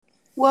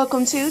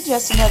Welcome to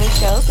Just Another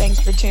Show.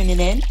 Thanks for tuning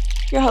in.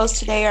 Your hosts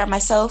today are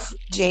myself,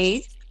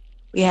 Jade.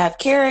 We have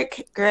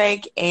Carrick,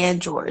 Greg, and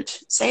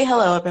George. Say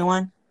hello,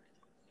 everyone.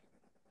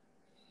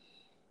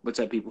 What's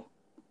up, people?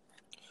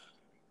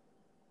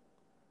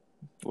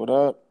 What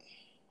up?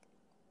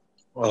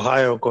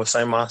 Ohio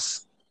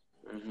gozaimasu.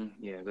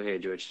 Yeah, go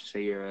ahead, George.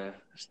 Say your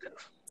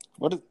stuff.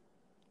 What is,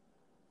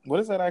 what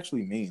does that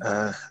actually mean?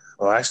 Well,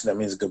 actually, that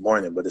means good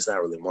morning, but it's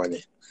not really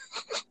morning.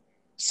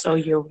 So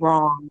you're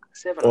wrong.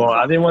 Well,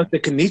 I didn't want to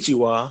say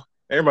konnichiwa.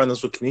 Everybody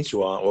knows what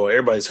konnichiwa. Well,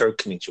 everybody's heard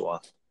konnichiwa.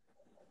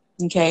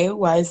 Okay,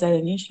 why is that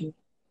an issue?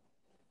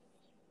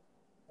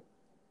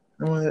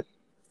 You know what?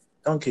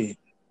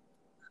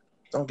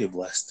 Don't get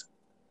blessed.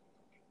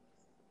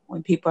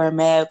 When people are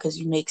mad because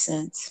you make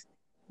sense.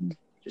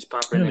 Just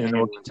pop You in don't the even head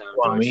know one time,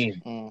 what I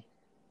George. mean.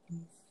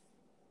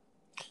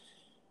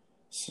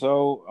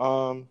 So,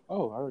 I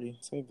already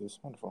saved this.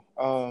 Wonderful.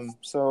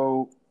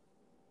 So,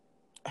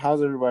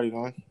 how's everybody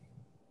doing?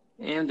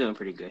 Yeah, I'm doing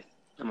pretty good.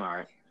 I'm all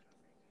right.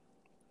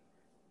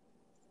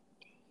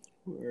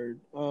 Word.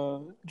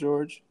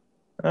 George?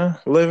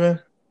 Living.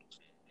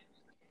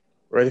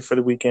 Ready for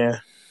the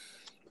weekend.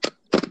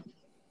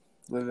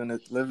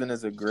 Living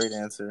is a great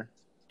answer.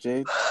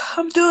 Jade?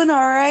 I'm doing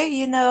all right,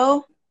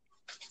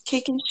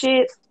 kicking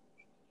shit.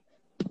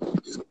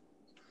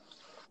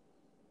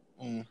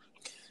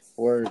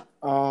 Word.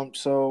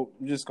 So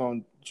we're just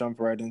gonna jump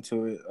right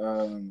into it.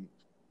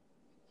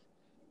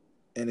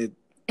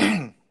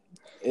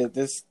 And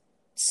this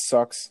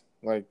sucks,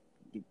 like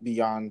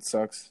beyond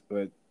sucks,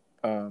 but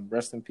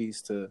rest in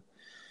peace to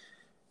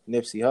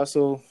Nipsey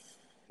Hussle,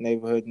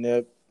 Neighborhood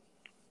Nip.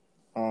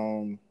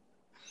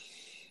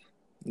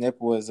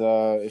 Nip was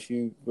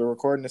we're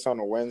recording this on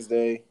a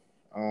Wednesday,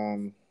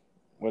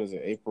 what is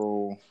it,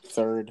 April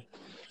 3rd.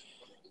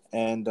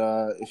 And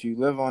if you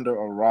live under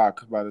a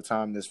rock by the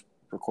time this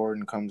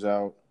recording comes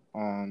out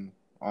on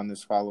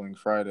this following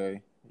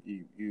Friday,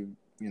 you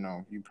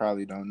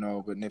probably don't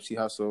know, but Nipsey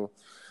Hussle,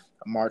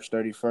 March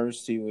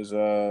 31st, he was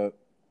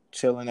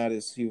chilling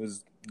he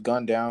was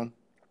gunned down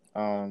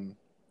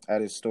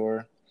at his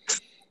store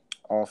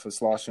off of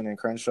Slauson and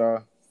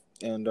Crenshaw,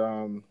 and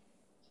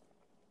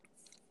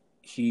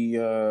he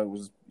has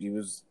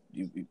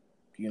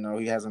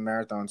a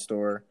marathon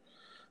store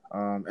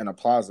in a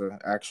plaza,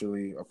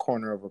 actually a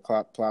corner of a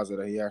plaza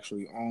that he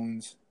actually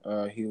owns.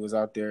 He was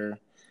out there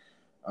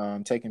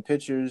taking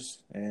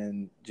pictures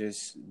and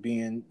just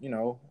being,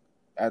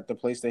 at the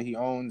place that he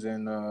owns,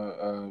 and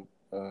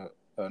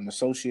an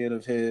associate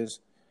of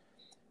his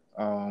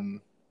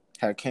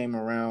had came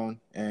around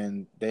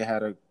and they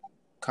had a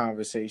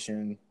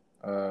conversation,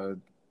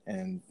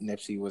 and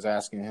Nipsey was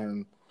asking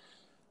him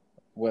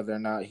whether or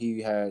not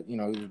he had, he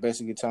was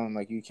basically telling him,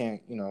 like, you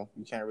can't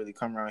really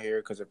come around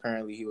here, because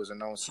apparently he was a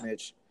known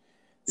snitch,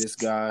 this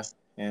guy,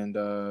 and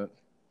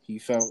he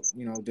felt,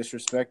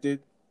 disrespected.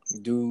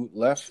 Dude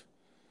left,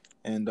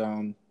 and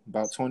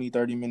about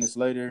 20-30 minutes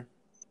later,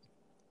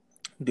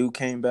 dude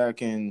came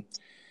back and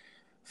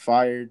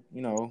fired,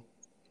 and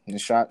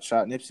shot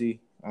Nipsey.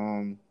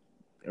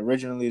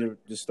 Originally,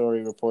 the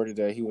story reported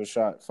that he was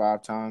shot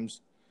 5 times,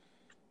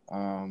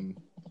 and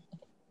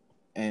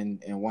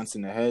once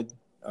in the head.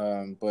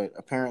 But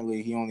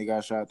apparently he only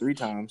got shot 3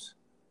 times,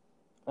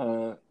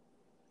 and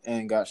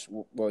he got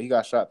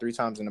shot 3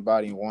 times in the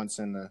body and once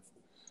in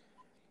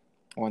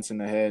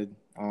the head.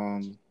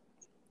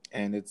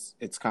 And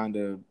it's kind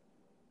of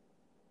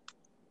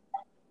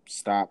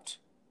stopped.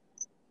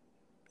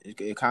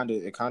 It kind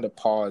of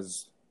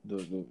paused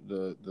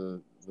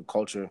the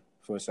culture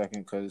for a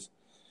second because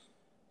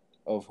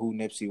of who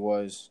Nipsey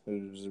was.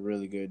 It was a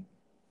really good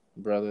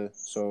brother.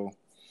 So,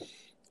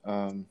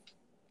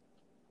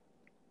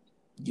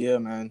 yeah,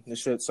 man, this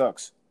shit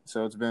sucks.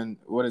 So it's been,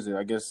 what is it?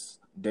 I guess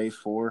day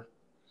 4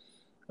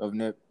 of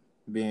Nip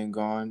being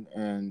gone,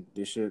 and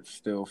this shit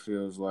still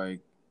feels like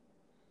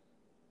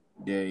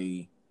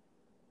day,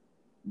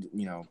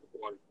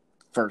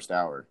 first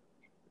hour.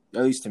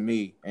 At least to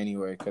me,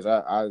 anyway, because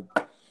I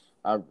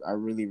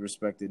really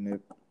respected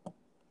Nip.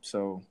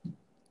 So,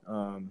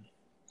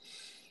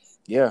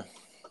 yeah,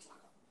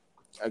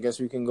 I guess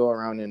we can go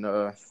around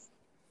and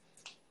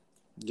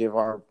give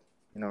our,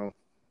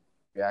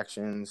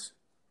 reactions.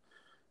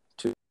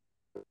 To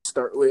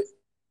start with,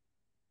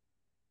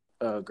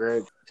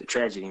 Greg. It's a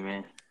tragedy,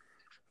 man.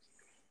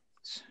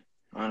 It's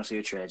honestly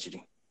a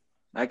tragedy.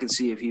 I could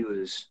see if he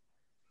was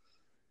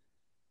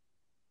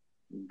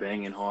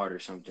banging hard or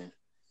something,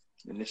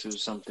 and this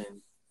was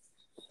something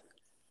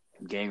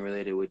gang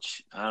related,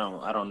 which I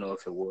don't know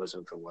if it was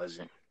or if it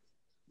wasn't,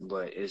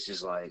 but it's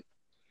just like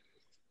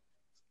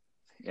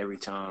every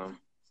time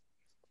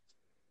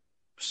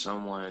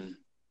someone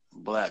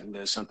black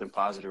does something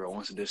positive or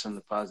wants to do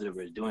something positive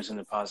or is doing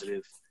something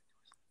positive,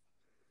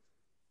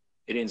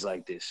 it ends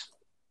like this.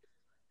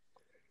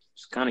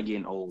 It's kind of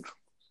getting old.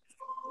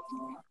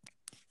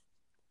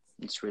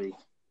 It's really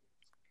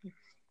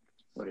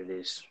what it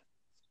is.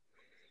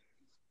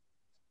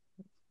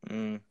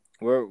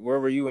 Where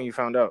were you when you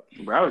found out?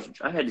 Bro,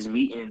 I had this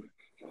meeting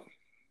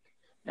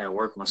at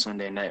work on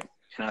Sunday night,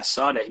 And I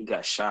saw that he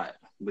got shot.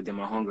 But then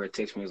my homegirl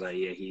texted me, was like,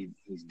 yeah,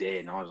 he's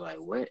dead. And I was like,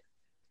 what?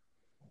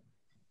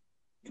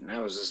 And I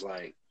was just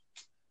like,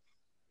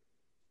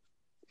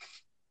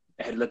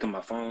 I had to look at my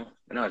phone,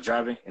 and I was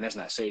driving, and that's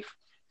not safe.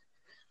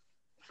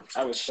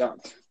 I was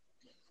shocked.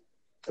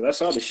 Because I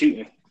saw the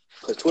shooting.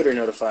 Because Twitter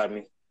notified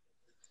me.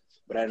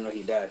 But I didn't know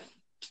he died.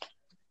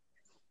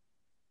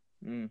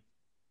 Yeah.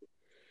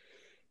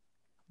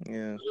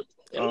 And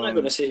I'm not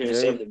going to sit here and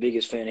say I'm the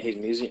biggest fan of his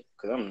music,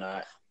 because I'm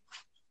not.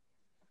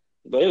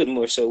 But it was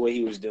more so what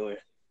he was doing.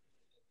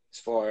 As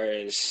far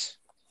as,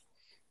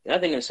 I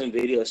think there's some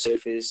video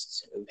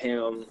surfaced of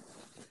him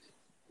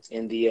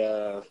in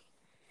the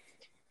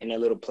in that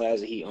little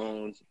plaza he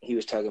owned. He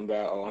was talking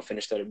about, I'm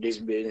finna start up this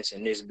business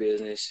and this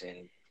business,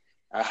 and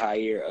I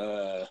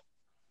hire.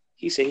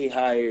 He said he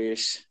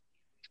hires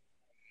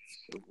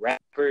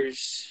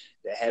rappers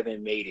that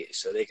haven't made it,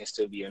 so they can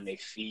still be on their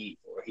feet,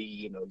 or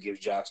he, gives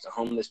jobs to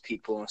homeless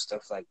people and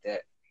stuff like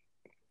that.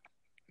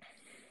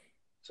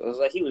 So it was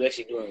like he was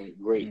actually doing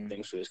great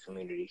things for his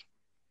community.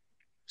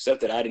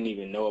 Stuff that I didn't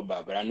even know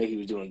about, but I knew he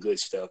was doing good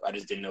stuff. I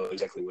just didn't know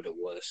exactly what it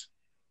was,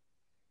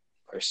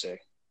 per se.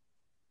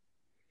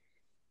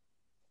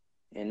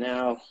 And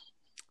now,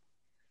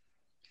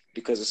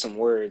 because of some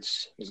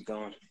words, he's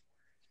gone.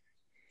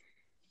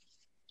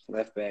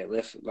 Left,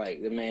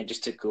 like the man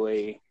just took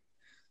away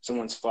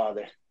someone's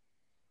father.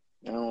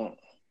 I don't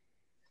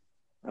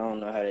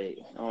know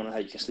how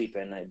you can sleep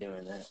at night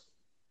doing that.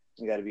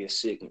 You got to be a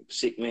sick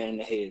man in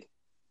the head.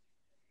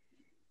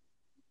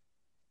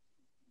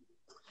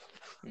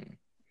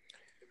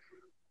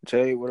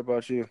 Jay, what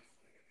about you?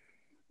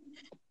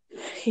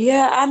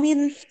 Yeah, I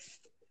mean,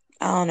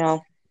 I don't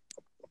know.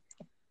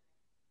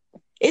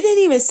 It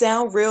didn't even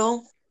sound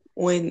real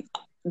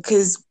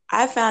because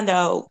I found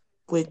out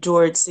with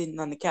George sitting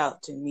on the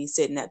couch and me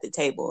sitting at the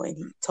table, and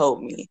he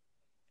told me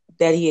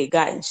that he had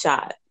gotten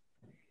shot.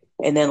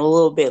 And then a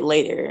little bit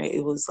later,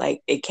 it was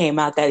like it came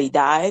out that he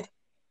died.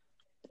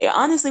 And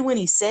honestly, when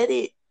he said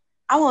it,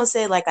 I won't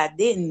say like I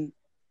didn't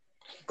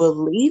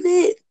believe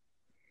it,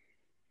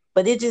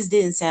 but it just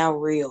didn't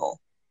sound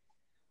real.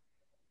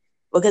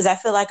 Because I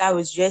feel like I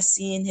was just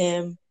seeing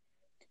him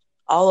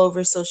all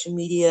over social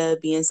media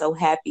being so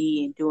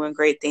happy and doing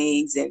great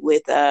things, and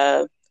with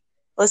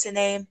what's her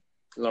name?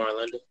 Lauren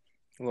London.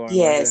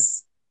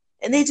 Yes.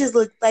 And they just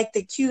looked like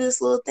the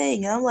cutest little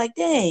thing. And I'm like,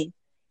 dang,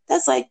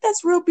 that's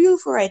real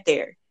beautiful right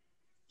there.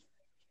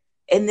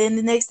 And then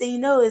the next thing you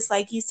know, it's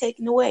like he's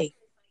taken away.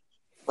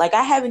 Like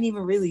I haven't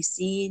even really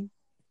seen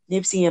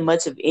Nipsey in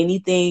much of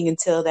anything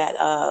until that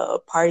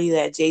party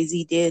that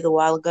Jay-Z did a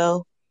while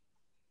ago.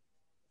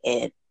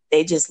 And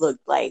they just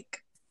looked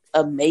like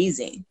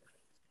amazing.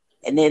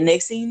 And then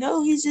next thing you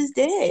know, he's just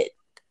dead.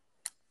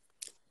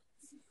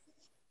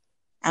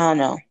 I don't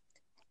know.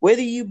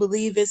 Whether you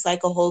believe it's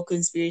like a whole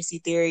conspiracy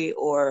theory,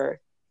 or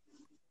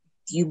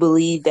you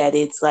believe that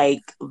it's like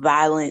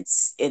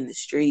violence in the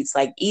streets,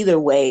 like either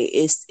way,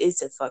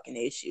 it's a fucking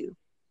issue.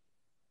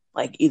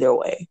 Like either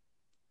way.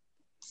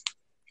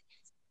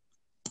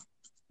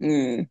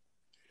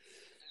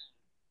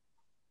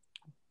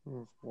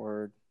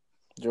 Word.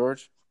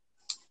 George?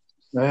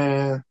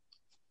 Man,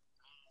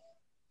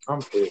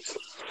 I'm pissed.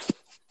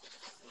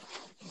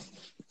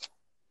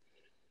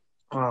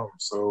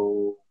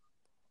 So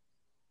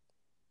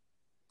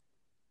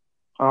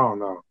I don't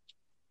know.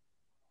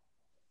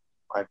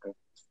 Like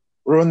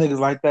real niggas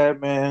like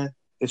that, man,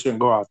 it shouldn't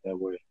go out that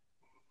way.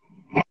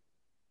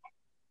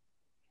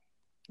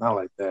 Not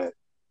like that.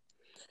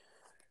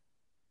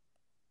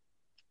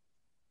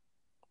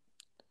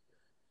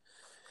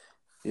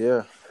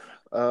 Yeah.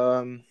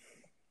 And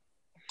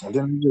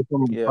then just so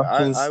many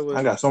questions.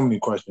 I got so many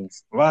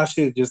questions. A lot of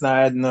shit just not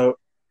adding up.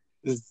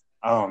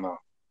 I don't know.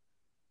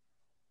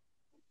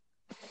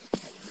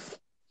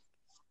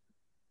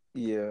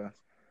 Yeah.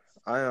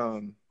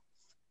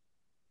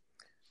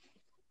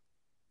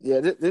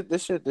 Yeah,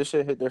 this shit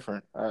hit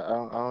different.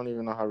 I don't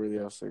even know how really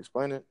else to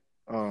explain it.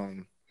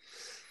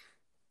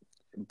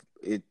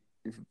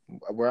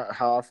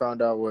 How I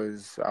found out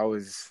was I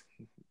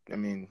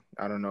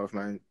don't know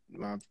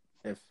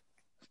if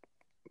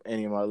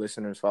any of my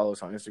listeners follow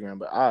us on Instagram,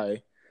 but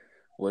I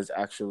was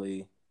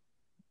actually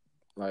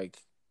like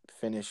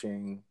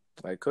finishing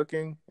like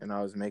cooking, and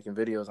I was making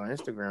videos on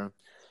Instagram.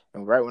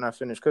 And right when I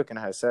finished cooking,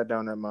 I had sat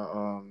down at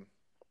my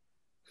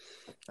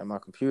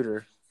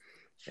computer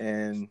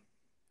and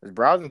was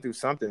browsing through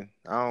something.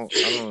 I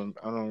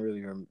don't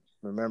really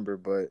remember,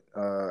 but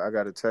I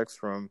got a text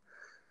from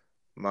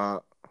my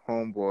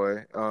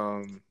homeboy.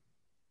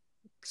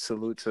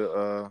 Salute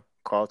to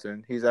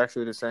Carlton. He's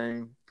actually the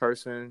same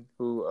person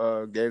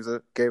who gave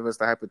us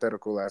the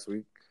hypothetical last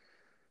week.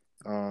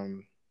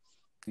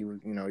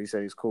 He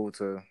said he's cool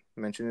to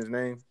mention his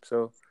name,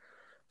 so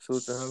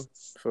salute to him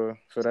for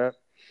that.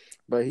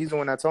 But he's the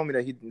one that told me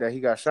that he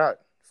got shot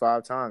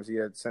 5 times. He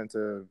had sent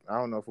to, I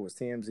don't know if it was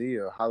TMZ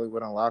or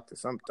Hollywood Unlocked or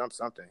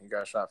something. He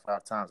got shot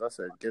 5 times. I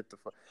said, get the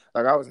fuck.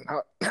 Like I was in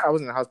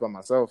the house by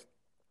myself,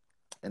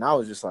 and I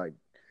was just like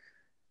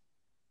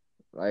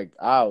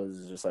I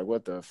was just like,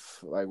 what the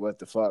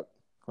fuck?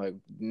 Like,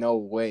 no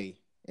way.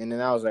 And then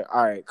I was like,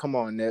 all right, come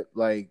on, Nip.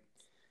 Like,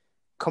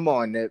 come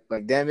on, Nip.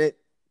 Like, damn it,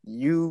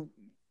 you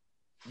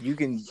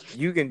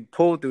can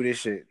pull through this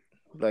shit.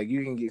 Like,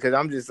 you can get, because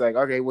I'm just like,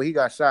 okay, well, he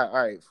got shot.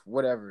 All right,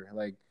 whatever.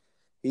 Like,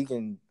 he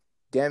can,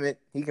 damn it,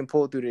 he can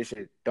pull through this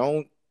shit.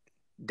 Don't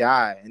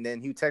die. And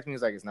then he texted me,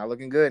 he's like, it's not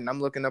looking good. And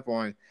I'm looking up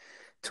on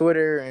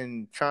Twitter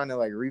and trying to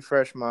like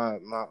refresh my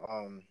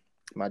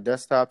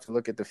desktop to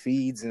look at the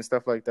feeds and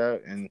stuff like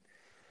that. And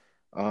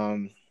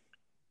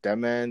that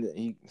man,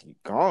 he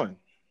gone.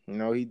 You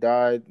know, he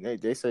died.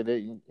 They said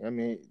that. I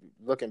mean,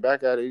 looking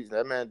back at it,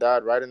 that man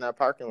died right in that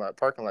parking lot.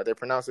 They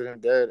pronounced him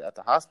dead at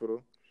the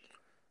hospital,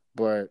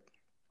 but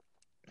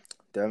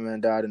that man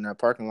died in that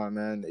parking lot.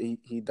 Man,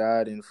 he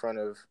died in front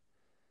of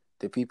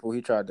the people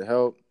he tried to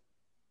help,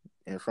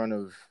 in front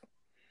of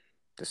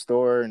the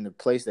store and the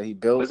place that he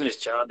built. Wasn't his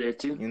child there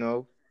too? You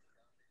know,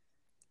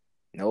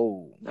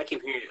 no. I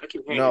keep hearing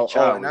No. his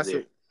child And was that's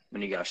there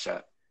when he got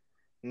shot.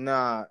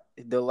 Nah.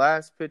 The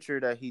last picture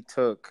that he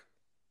took,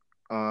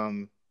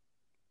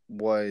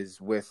 was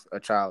with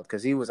a child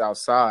because he was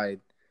outside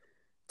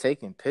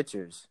taking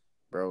pictures,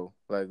 bro.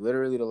 Like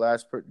literally, the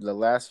last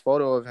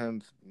photo of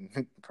him,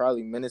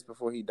 probably minutes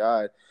before he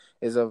died,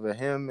 is of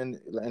him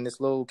and this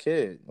little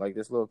kid, like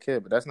this little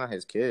kid. But that's not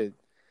his kid.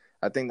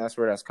 I think that's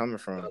where that's coming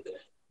from.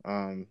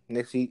 Okay.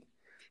 Nipsey,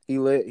 he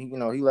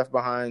left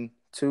behind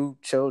 2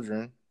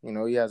 children. You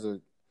know, he has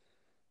a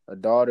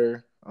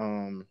daughter,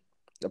 a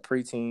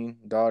preteen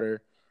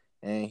daughter,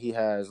 and he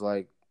has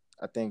like,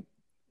 I think,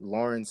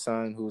 Lauren's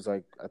son, who's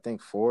like, I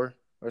think 4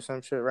 or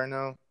some shit right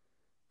now.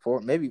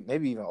 4, maybe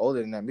even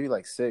older than that, maybe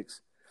like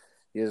 6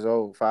 years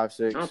old, 5,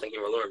 6. I don't think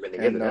him and Lauren been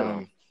together that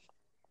long.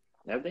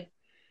 Have they?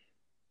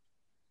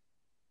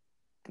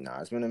 Nah,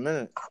 it's been a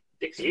minute.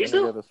 6 years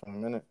though? Together for a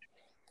minute.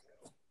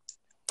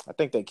 I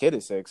think their kid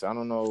is 6. I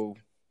don't know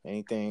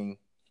anything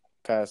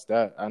past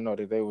that. I know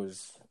that they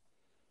was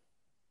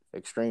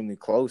extremely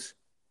close.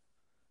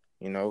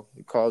 You know,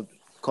 he called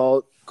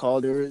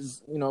her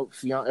his, you know,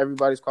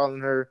 everybody's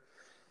calling her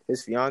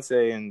his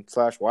fiance and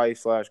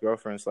 /wife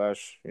 /girlfriend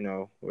 / you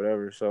know,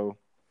 whatever. So,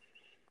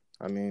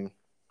 I mean,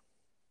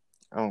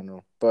 I don't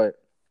know,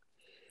 but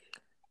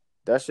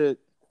that shit,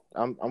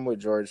 I'm with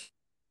George.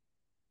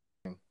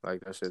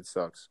 Like, that shit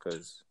sucks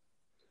because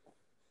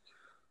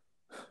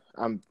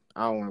I don't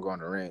want to go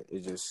on a rant. It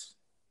just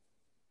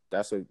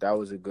that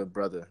was a good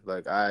brother.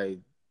 Like, I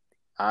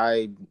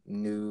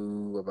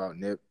knew about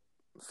Nip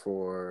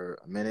for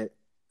a minute.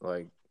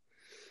 Like,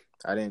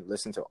 I didn't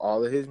listen to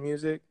all of his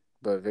music,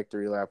 but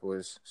Victory Lap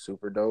was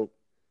super dope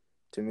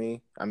to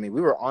me. I mean,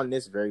 we were on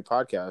this very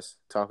podcast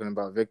talking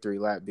about Victory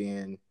Lap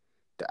being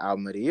the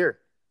album of the year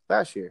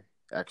last year,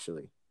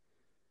 actually.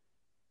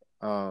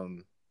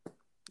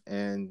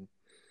 And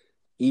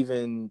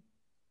even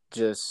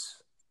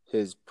just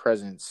his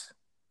presence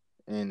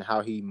and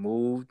how he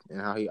moved and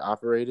how he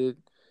operated,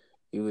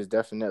 he was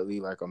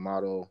definitely like a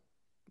model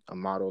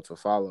to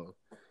follow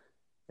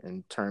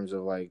in terms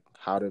of like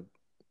how to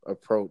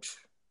approach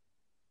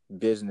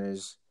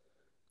business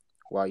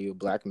while you're a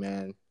black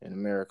man in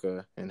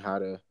America and how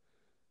to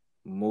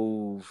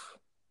move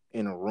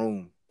in a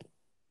room.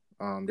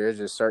 There's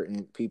just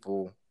certain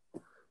people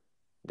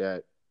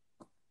that,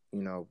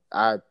 you know,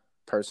 I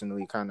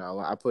personally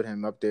I put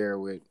him up there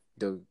with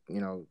the, you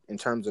know, in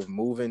terms of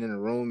moving in a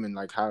room and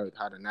like how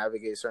to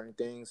navigate certain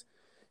things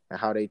and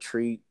how they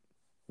treat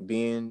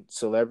being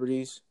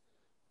celebrities.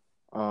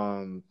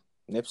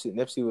 Nipsey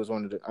was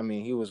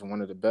he was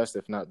one of the best,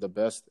 if not the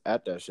best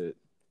at that shit.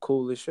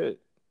 Cool as shit.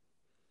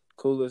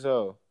 Cool as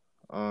hell.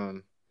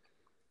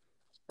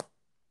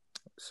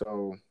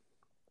 So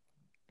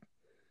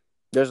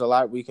there's a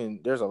lot we can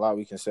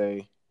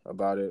say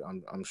about it.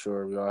 I'm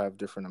sure we all have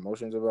different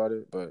emotions about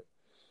it, but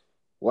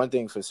one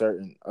thing for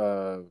certain,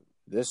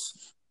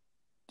 this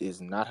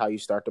is not how you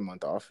start the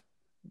month off.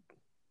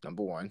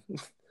 Number one.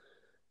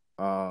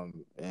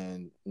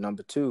 And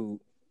number 2,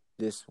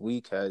 the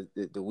week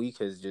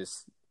has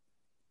just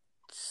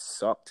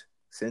sucked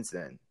since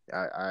then.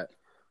 I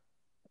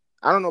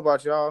don't know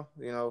about y'all,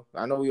 you know,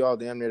 I know we all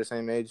damn near the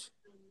same age,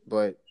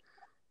 but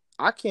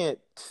I can't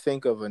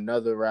think of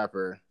another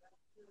rapper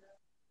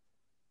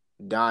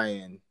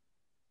dying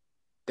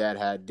that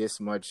had this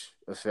much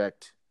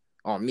effect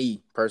on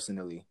me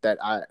personally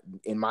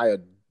in my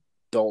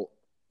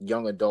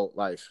young adult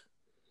life.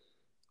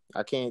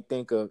 I can't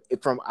think of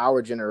it from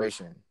our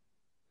generation.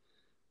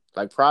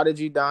 Like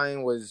Prodigy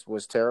dying was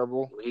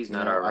terrible. He's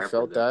not our rapper. I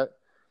felt that.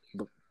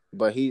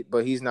 But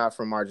he's not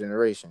from our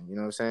generation, you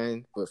know what I'm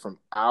saying? But from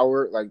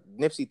our, like,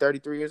 Nipsey,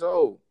 33 years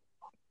old.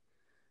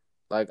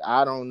 Like,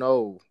 I don't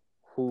know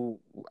who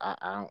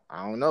I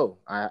don't know.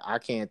 I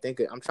can't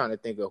think of. I'm trying to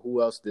think of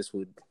who else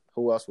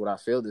would I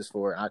feel this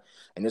for? And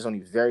there's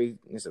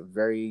a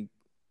very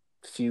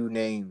few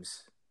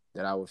names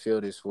that I would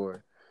feel this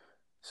for.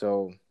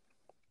 So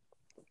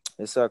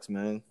it sucks,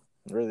 man.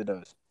 It really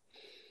does.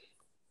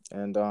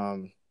 And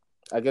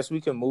I guess we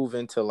can move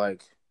into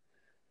like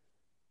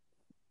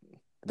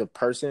the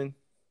person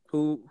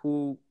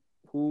who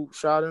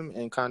shot him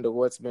and kind of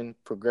what's been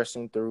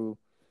progressing through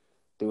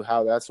through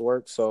how that's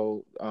worked.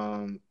 So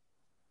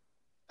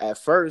at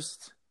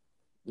first,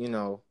 you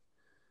know,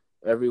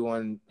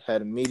 everyone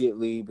had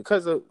immediately,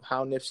 because of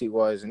how Nipsey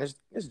was, and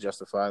it's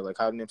justified, like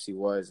how Nipsey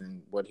was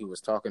and what he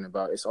was talking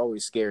about. It's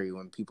always scary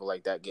when people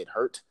like that get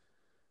hurt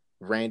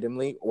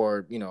randomly,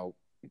 or, you know,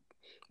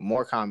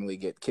 more commonly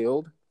get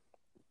killed.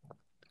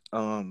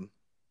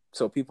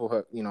 So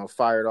people, you know,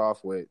 fired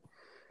off with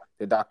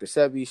the Dr.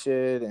 Sebi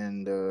shit,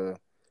 and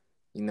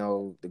you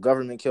know, the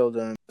government killed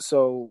him.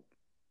 So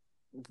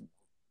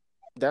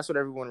that's what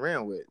everyone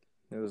ran with.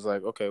 It was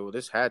like, okay, well,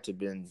 this had to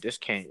been, this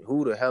can't,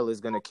 who the hell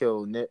is gonna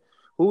kill Nip?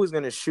 Who is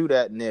gonna shoot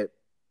at Nip,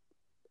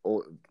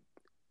 or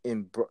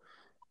in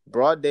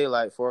broad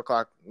daylight,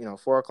 4:00, you know,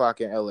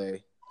 4:00 in LA,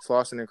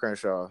 Slauson and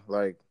Crenshaw?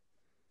 Like,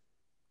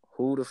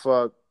 who the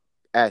fuck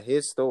at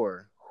his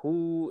store?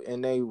 Who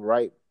in their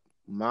right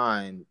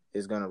mind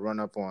is gonna run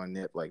up on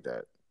Nip like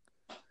that?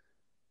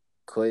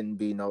 Couldn't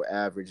be no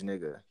average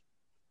nigga,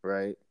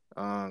 right?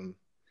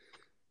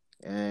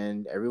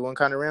 And everyone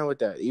kind of ran with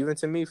that. Even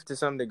to me, to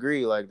some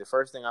degree, like the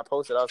first thing I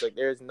posted, I was like,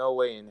 there's no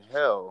way in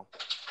hell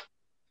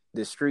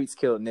the streets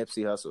killed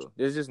Nipsey Hussle.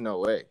 There's just no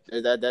way.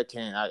 That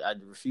can't. I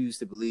refuse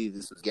to believe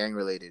this was gang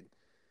related.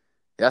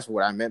 That's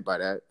what I meant by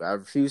that. I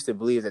refuse to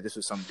believe that this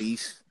was some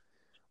beef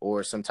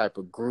or some type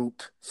of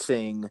group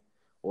thing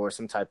or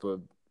some type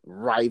of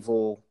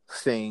rival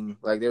thing.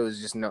 Like, there was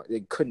just no,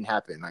 it couldn't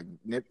happen. Like,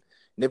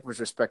 Nip was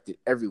respected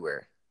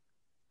everywhere.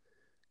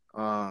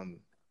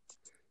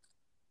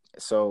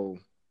 So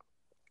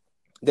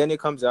then it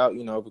comes out,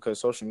 you know, because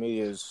social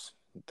media is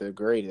the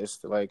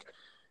greatest. Like,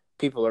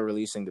 people are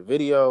releasing the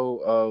video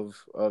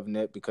of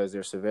Nip because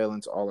there's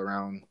surveillance all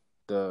around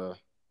the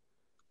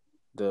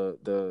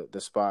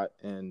spot,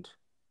 and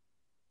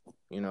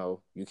you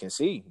know, you can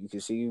see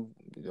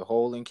the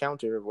whole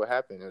encounter of what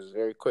happened. It was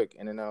very quick,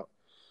 in and out.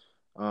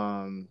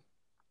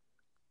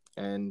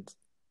 And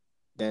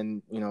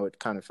then, you know, it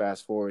kind of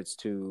fast forwards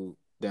to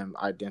them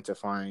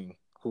identifying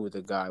who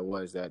the guy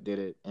was that did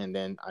it, and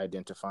then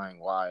identifying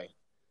why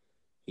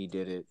he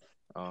did it.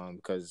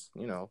 Because,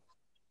 you know,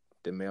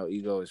 the male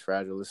ego is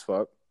fragile as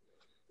fuck,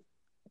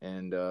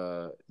 and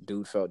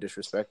dude felt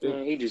disrespected.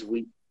 Man, he just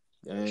weak.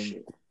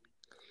 And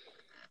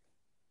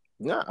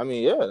no, I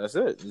mean, yeah, that's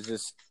it. It's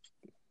just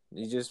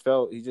he just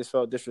felt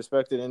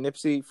disrespected. And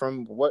Nipsey,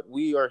 from what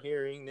we are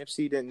hearing,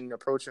 Nipsey didn't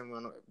approach him.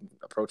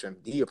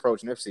 He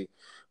approached Nipsey,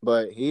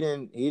 but he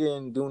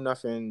didn't do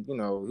nothing. You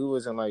know, he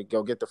wasn't like,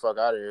 "Go get the fuck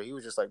out of here." He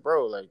was just like,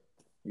 "Bro, like,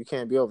 you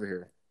can't be over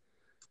here."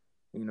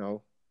 You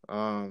know,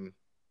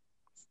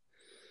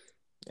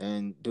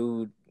 and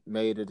dude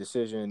made a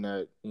decision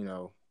that, you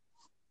know,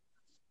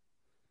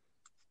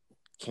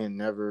 can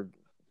never.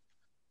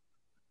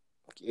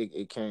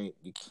 You can't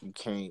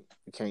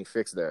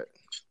fix that.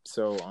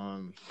 So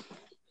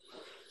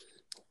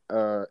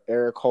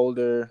Eric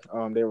Holder,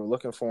 they were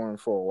looking for him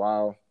for a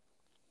while.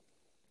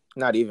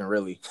 Not even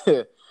really.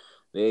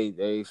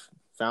 They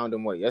found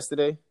him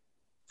yesterday?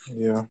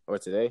 Yeah. Or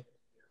today?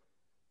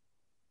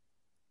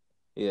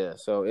 Yeah,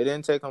 so it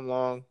didn't take them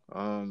long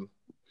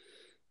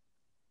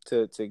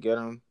to get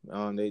him.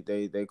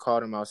 They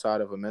caught him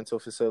outside of a mental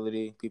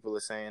facility. People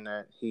are saying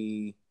that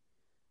he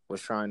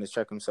was trying to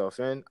check himself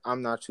in.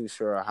 I'm not too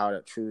sure how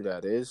true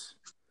that is.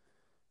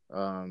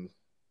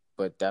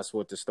 But that's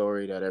what the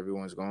story that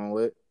everyone's going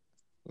with,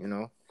 you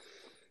know.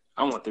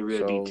 I want the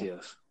real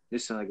details.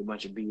 This sounds like a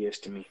bunch of BS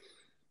to me.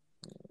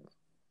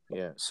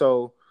 Yeah.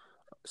 So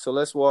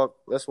let's walk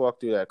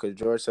through that, because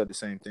George said the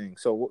same thing.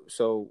 So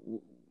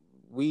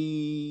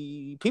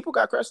people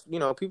got questions. You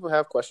know, people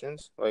have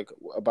questions like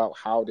about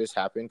how this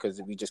happened, because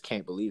we just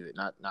can't believe it.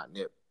 Not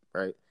Nip,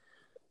 right?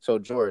 So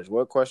George,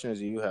 what questions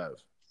do you have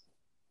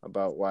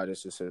about why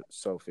this is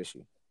so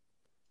fishy?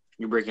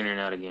 You're breaking in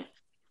and out again.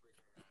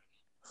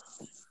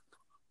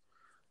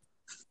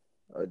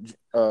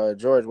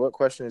 George, what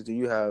questions do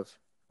you have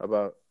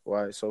about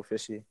why it's so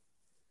fishy?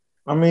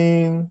 I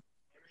mean,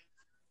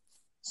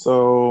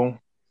 so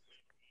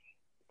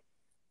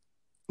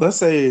let's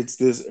say it's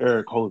this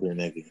Eric Holder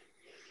nigga.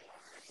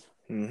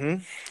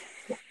 Mm-hmm.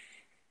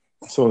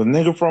 So the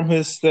nigga from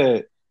his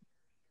set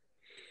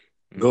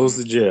goes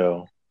to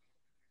jail,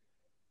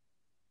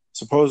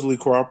 supposedly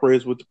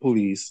cooperates with the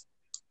police,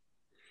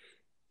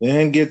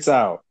 then gets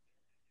out.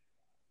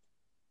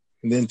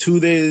 And then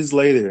 2 days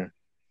later,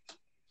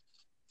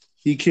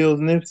 he kills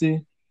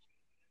Nipsey.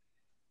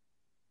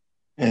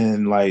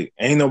 And, like,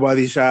 ain't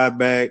nobody shot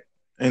back.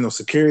 Ain't no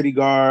security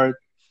guard.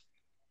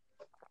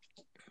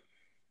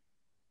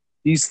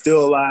 He's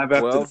still alive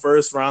after the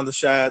first round of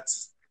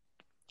shots.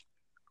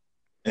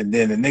 And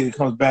then the nigga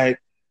comes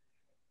back,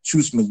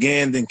 shoots him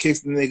again, then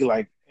kicks the nigga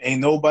like, ain't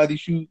nobody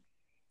shoot.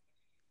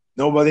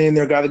 Nobody in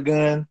there got a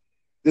gun.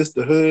 This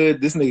the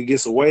hood. This nigga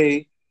gets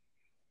away.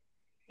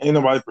 Ain't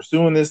nobody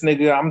pursuing this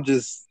nigga.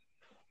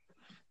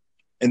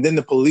 And then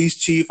the police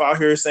chief out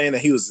here saying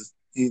that he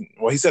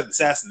said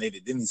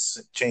assassinated. Then he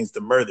changed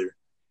to murder.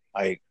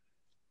 Like,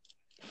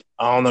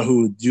 I don't know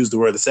who would use the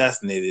word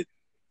assassinated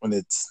when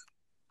it's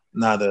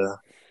not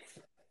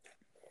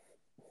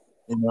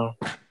You know,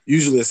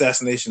 usually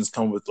assassinations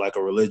come with like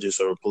a religious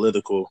or a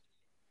political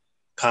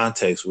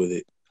context with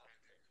it.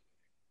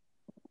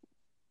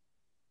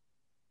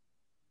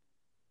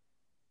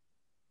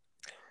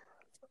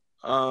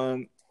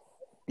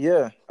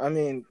 Yeah, I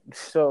mean,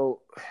 so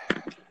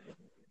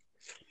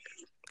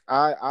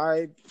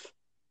and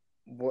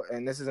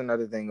this is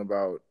another thing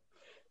about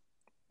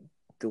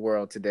the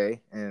world today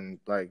and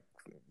like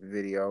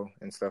video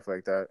and stuff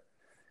like that.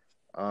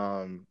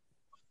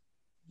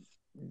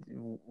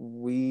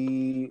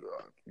 We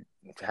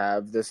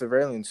have the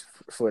surveillance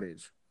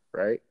footage,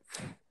 right?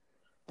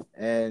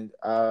 And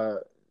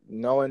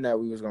knowing that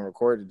we was gonna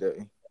record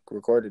today,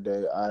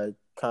 I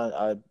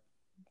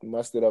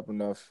mustered up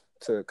enough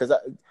to, because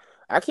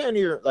I can't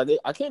even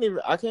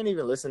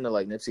listen to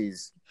like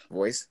Nipsey's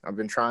voice. I've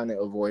been trying to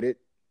avoid it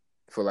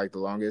for like the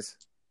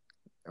longest.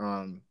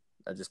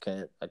 I just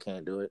can't. I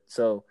can't do it.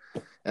 So,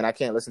 and I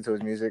can't listen to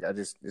his music.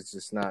 It's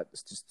just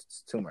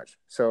too much.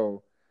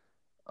 So,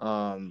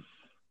 but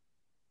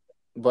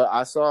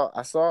I saw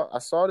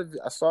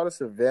the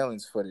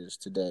surveillance footage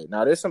today.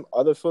 Now there's some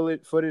other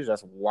footage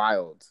that's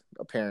wild.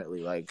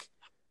 Apparently, like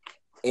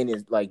in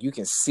it, like you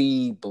can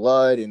see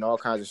blood and all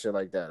kinds of shit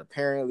like that.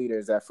 Apparently,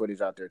 there's that footage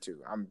out there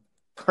too. I'm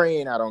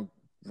praying I don't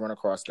run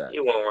across that.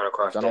 You won't run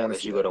across that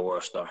unless you go to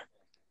World Star.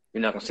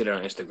 You're not gonna see that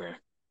on Instagram.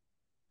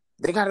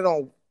 They got it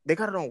on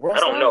World Star? I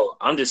don't know.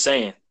 I'm just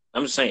saying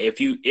if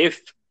you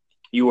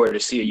were to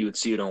see it, you would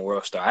see it on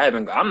World Star.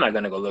 I'm not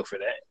gonna go look for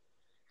that.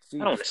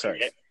 Jesus I don't want to see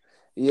that.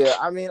 Yeah,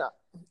 I mean,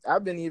 I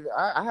didn't even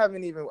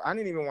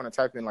want to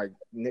type in like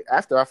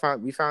after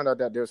we found out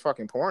that there was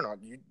fucking porn on.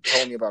 You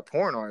told me about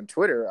porn on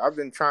Twitter. I've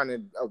been trying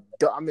to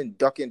I've been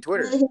ducking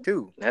Twitter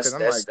too. That's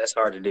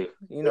hard to do.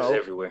 You know, it's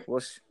everywhere.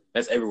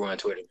 That's everywhere on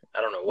Twitter.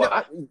 I don't know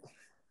why.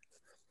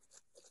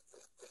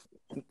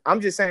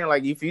 I'm just saying,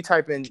 like, if you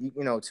type in,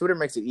 you know, Twitter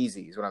makes it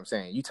easy. Is what I'm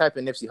saying. You type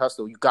in Nipsey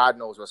Hussle, God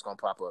knows what's gonna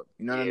pop up.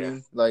 You know what I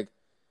mean? Like,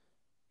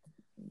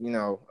 you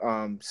know,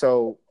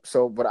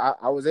 but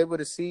I was able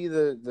to see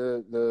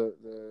the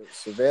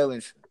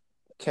surveillance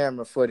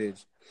camera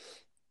footage,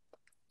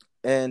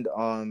 and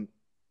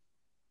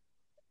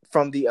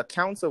from the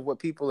accounts of what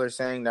people are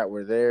saying that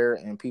were there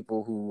and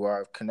people who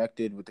are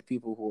connected with the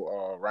people who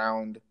are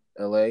around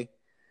LA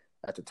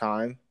at the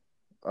time,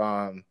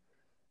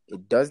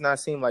 it does not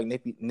seem like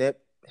Nip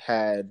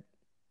had.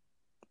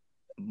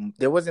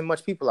 There wasn't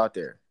much people out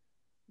there.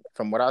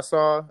 From what I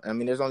saw, I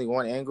mean, there's only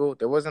one angle.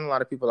 There wasn't a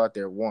lot of people out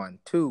there. 1,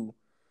 2,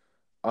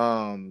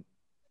 it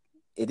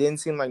didn't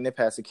seem like Nip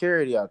had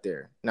security out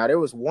there. Now there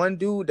was one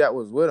dude that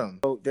was with him.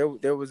 So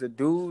there was a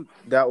dude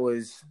that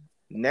was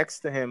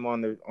next to him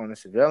on the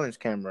surveillance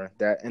camera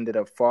that ended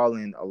up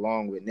falling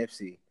along with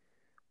Nipsey.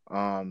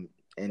 And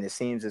it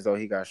seems as though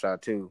he got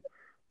shot too.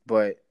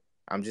 But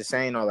I'm just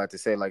saying all that to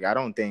say, like, I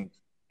don't think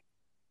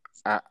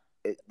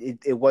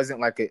it wasn't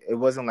like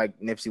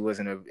Nipsey was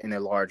in a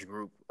large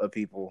group of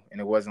people, and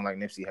it wasn't like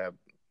Nipsey had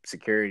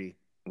security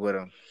with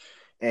him.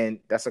 And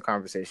that's a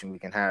conversation we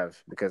can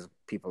have because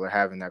people are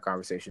having that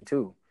conversation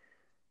too.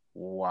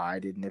 Why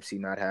did Nipsey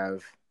not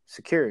have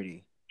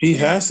security? He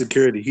has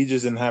security. He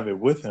just didn't have it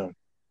with him.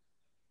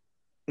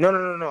 No.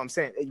 I'm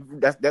saying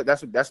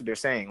that's what they're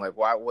saying. Like,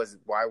 why was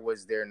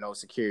there no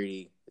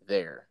security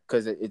there?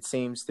 Because it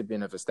seems to have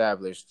been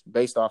established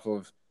based off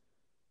of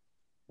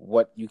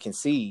what you can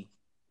see.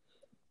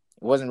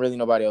 It wasn't really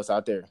nobody else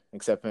out there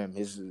except him.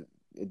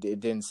 It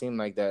didn't seem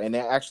like that. And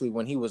actually,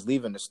 when he was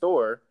leaving the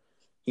store,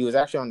 he was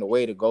actually on the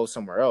way to go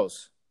somewhere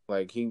else.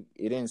 Like, it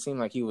didn't seem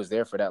like he was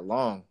there for that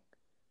long.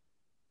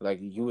 Like,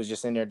 he was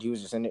just in there.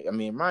 I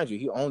mean, mind you,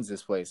 he owns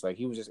this place. Like,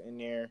 he was just in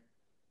there.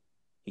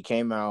 He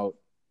came out,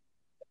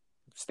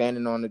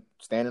 standing on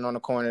the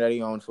corner that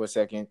he owned for a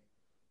second,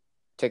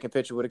 take a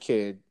picture with a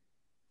kid,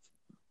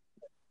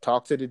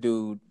 talk to the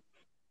dude.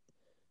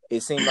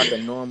 It seemed like a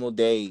normal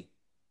day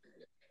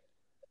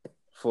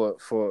for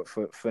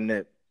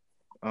Nip,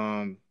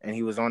 and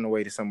he was on the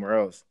way to somewhere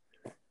else.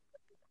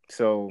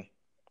 So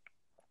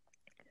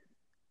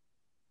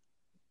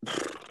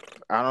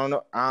I don't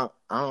know. I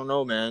don't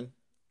know, man.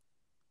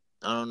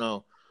 I don't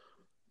know.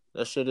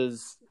 That shit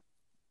is.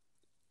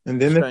 And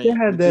then strange.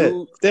 If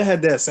they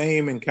had that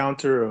same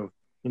encounter of,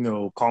 you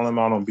know, calling him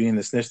out on being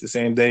a snitch the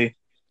same day,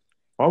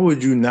 why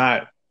would you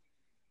not?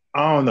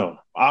 I don't know.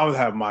 I would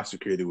have my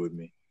security with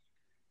me.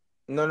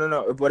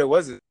 No. But it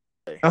wasn't.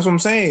 That's what I'm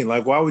saying.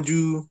 Like, why would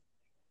you?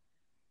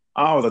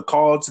 I would have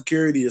called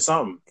security or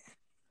something.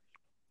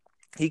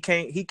 He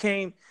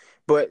came,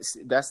 but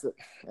that's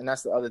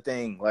the other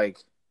thing. Like,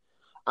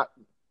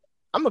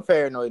 I'm a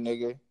paranoid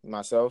nigga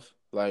myself.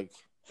 Like,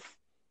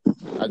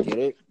 I get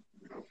it.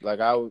 Like,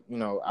 I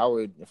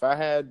would, if I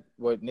had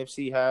what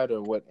Nipsey had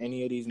or what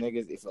any of these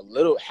niggas, if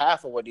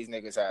half of what these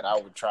niggas had, I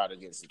would try to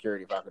get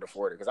security if I could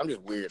afford it, because I'm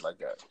just weird like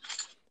that.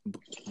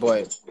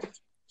 But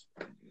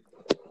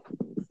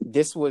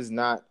this was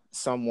not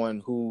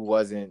someone who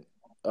wasn't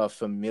a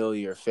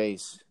familiar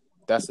face.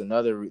 That's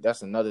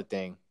another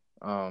thing,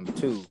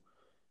 too.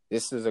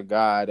 This is a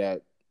guy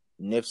that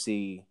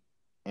Nipsey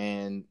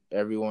and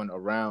everyone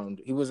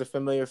around. He was a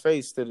familiar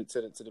face to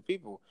the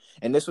people,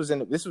 and this was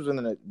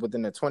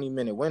within a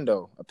 20-minute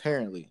window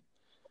apparently.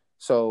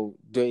 So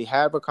they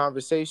have a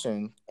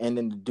conversation, and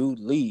then the dude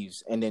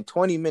leaves, and then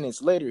 20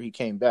 minutes later he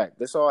came back.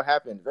 This all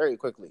happened very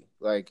quickly.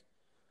 Like,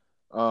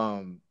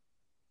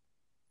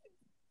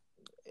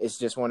 it's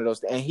just one of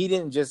those. And he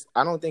didn't just.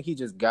 I don't think he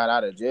just got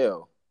out of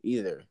jail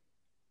either.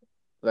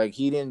 Like,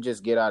 he didn't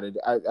just get out of.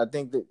 I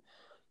think that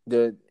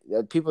the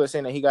people are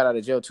saying that he got out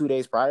of jail 2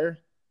 days prior.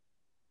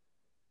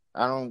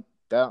 I don't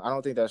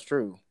think that's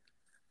true.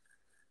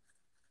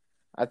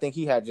 I think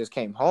he had just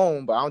came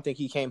home, but I don't think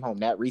he came home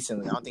that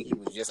recently. I don't think he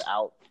was just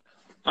out.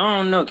 I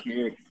don't know,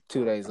 Kier.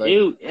 2 days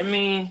later. I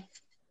mean,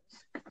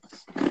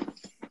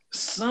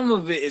 some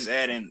of it is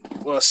adding.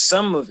 Well,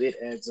 some of it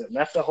adds up.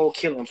 Not the whole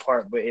killing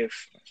part, but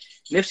if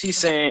Nipsey's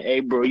saying, "Hey,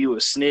 bro, you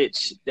a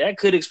snitch," that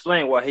could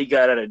explain why he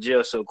got out of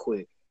jail so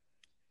quick.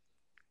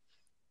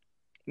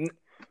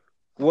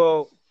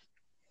 Well,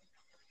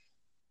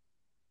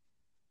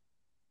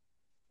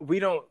 we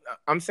don't.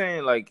 I'm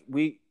saying like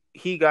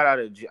he got out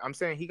of. I'm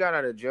saying he got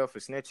out of jail for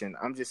snitching.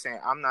 I'm just saying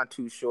I'm not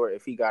too sure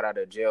if he got out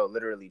of jail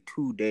literally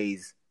 2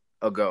 days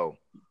ago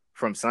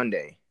from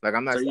Sunday. Like,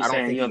 I'm not. So I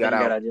don't think he got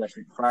out of jail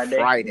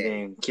Friday. And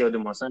then killed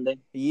him on Sunday.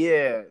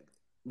 Yeah,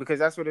 because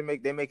that's what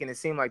they're making it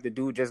seem like the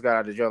dude just got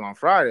out of jail on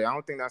Friday. I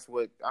don't think that's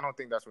what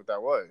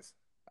that was.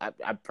 I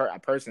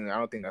personally, I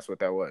don't think that's what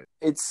that was.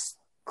 It's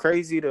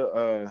crazy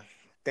to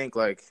think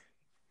like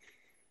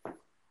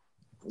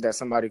that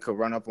somebody could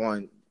run up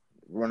on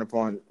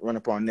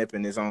Nip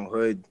in his own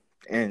hood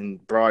in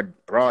broad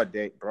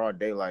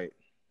daylight.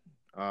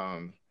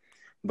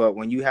 But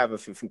when you have a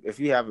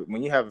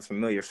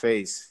familiar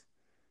face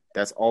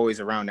that's always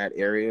around that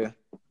area,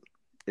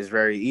 it's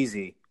very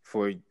easy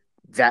for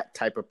that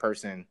type of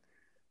person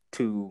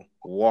to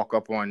walk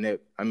up on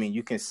Nip. I mean,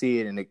 you can see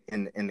it in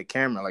the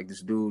camera. Like,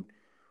 this dude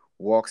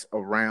walks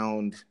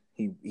around.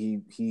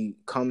 He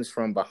comes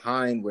from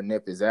behind where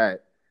Nip is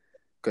at,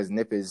 because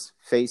Nip is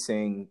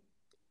facing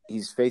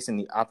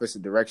the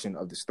opposite direction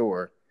of the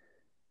store,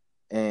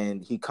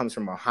 and he comes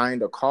from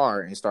behind a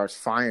car and starts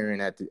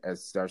firing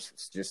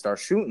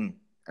starts shooting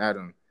at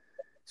him.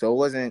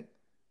 So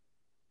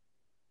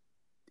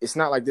it's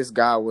not like this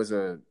guy was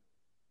a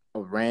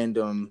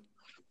random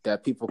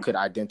that people could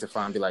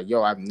identify and be like,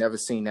 yo, I've never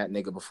seen that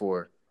nigga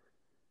before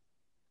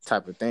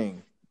type of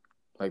thing.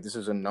 Like, this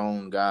is a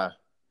known guy.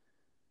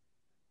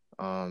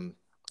 And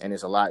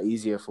it's a lot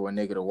easier for a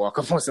nigga to walk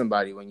up on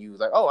somebody when you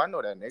like, oh, I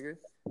know that nigga.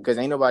 Because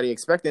ain't nobody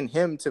expecting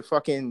him to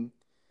fucking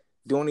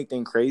do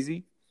anything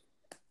crazy.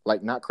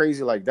 Like, not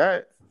crazy like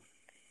that.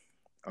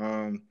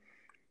 And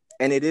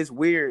it is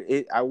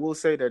weird. I will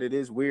say that it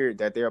is weird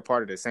that they're a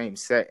part of the same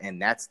set, and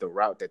that's the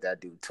route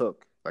that dude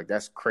took. Like,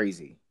 that's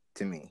crazy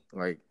to me.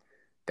 Like,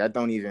 that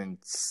don't even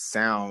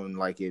sound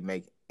like it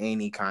make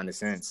any kind of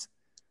sense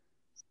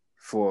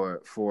for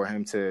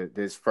him to,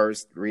 this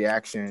first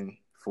reaction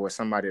for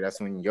somebody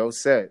that's on your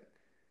set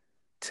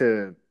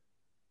to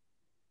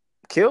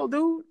kill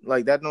dude.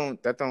 Like, that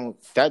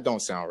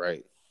don't sound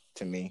right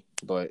to me.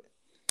 But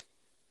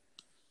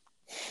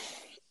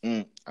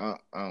I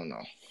don't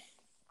know.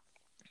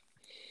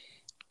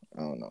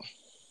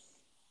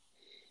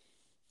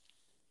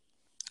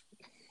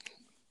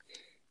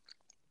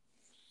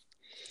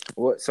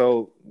 What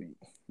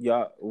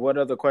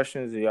other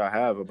questions do y'all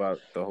have about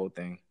the whole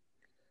thing?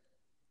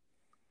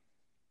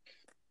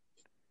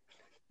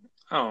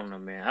 I don't know,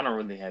 man. I don't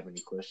really have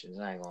any questions.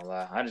 I ain't gonna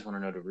lie. I just want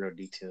to know the real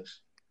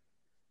details.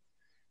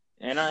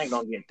 And I ain't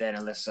gonna get that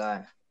unless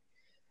I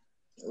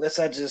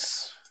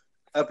just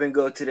up and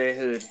go to that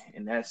hood,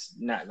 and that's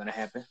not gonna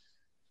happen.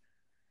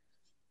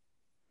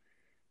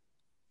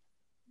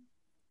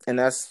 And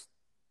that's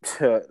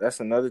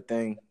another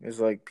thing. It's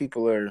like,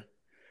 people are,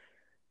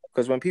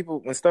 because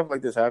when stuff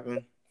like this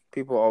happen,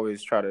 people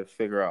always try to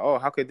figure out, oh,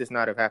 how could this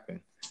not have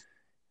happened?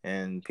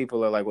 And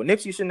people are like, well,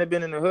 Nipsey shouldn't have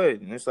been in the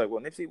hood. And it's like,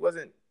 well, Nipsey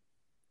wasn't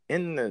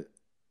in the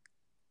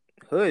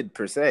hood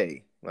per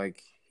se.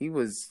 Like, he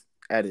was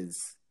at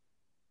his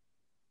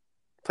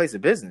place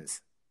of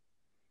business.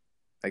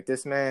 Like,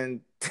 this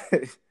man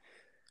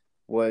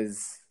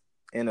was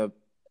in a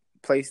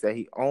place that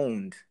he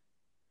owned,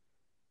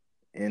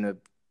 in a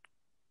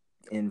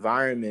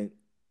environment,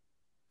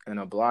 in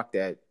a block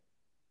that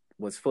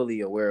was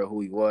fully aware of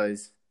who he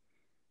was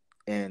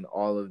and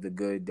all of the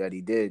good that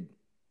he did.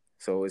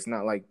 So it's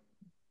not like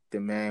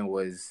the man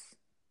was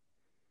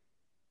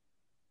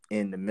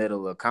in the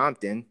middle of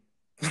Compton.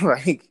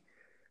 Like,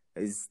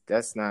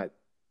 that's not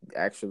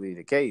actually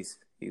the case.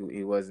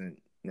 He wasn't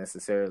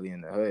necessarily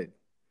in the hood.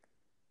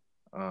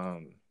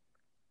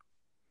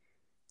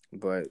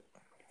 But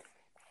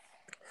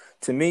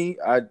to me,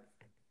 I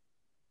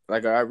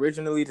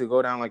originally, to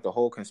go down like the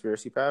whole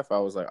conspiracy path, I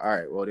was like, all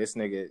right, well, this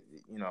nigga,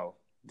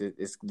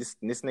 this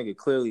nigga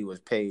clearly was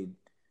paid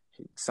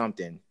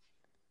something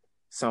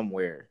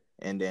somewhere,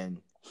 and then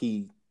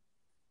he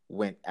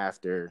went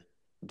after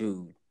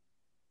dude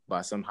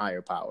by some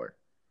higher power.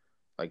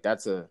 Like,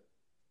 that's a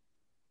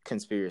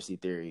conspiracy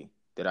theory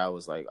that I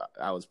was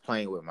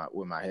playing with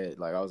my head.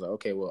 Like, I was like,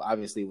 okay, well,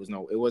 obviously it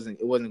wasn't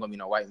gonna be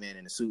no white man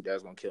in a suit that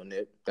was gonna kill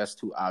Nip. That's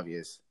too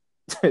obvious,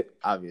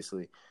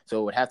 obviously.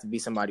 So it would have to be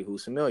somebody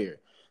who's familiar.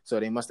 So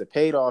they must have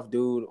paid off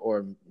dude,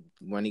 or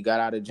when he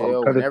got out of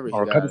jail, whenever he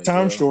got cut out the of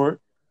time jail,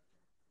 short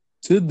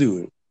to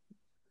do it.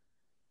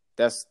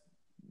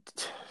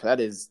 That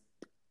is,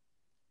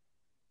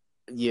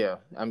 yeah.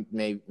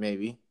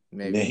 Maybe.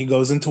 And then he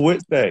goes into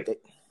Whitstack.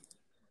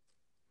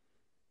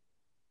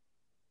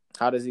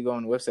 How does he go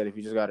on the website if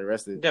he just got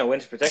arrested? Yeah,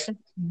 witness protection.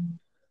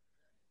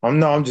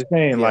 I'm just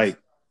saying, like,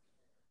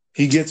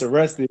 he gets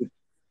arrested.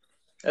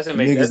 That's what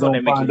don't make you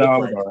find look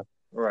out, like.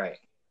 Right.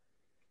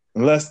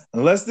 Unless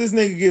this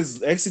nigga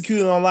gets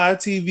executed on live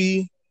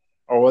TV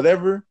or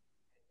whatever,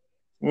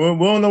 we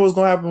don't know what's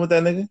gonna happen with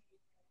that nigga.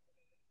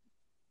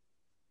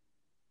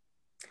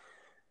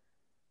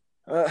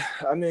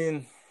 I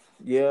mean,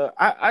 yeah,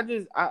 I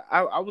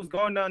was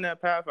going down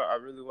that path. I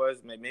really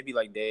was. Maybe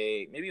like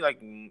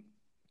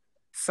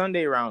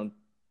Sunday around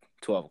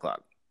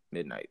 12:00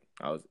 midnight.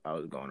 I was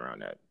going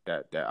around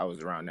that. I was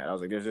around that. I was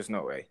like, there's just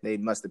no way they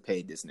must have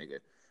paid this nigga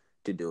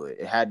to do it.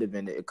 It had to have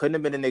been. It couldn't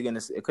have been a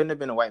nigga it couldn't have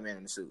been a white man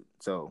in a suit.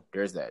 So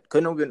there's that. It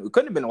couldn't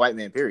have been a white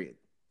man. Period.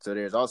 So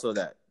there's also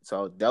that.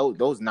 So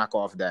those knock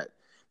off that.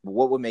 But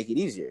what would make it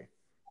easier?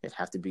 It'd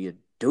have to be a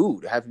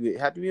dude. It had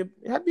to be a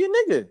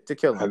nigga to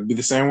kill him. It'd be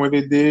the same way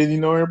they did,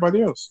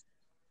 everybody else.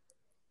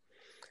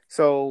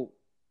 So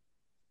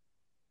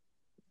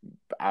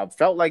I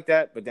felt like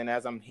that, but then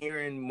as I'm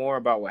hearing more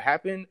about what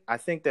happened, I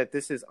think that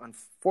this is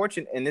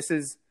unfortunate, and this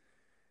is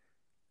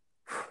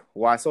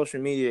why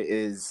social media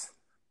is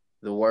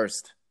the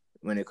worst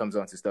when it comes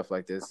on to stuff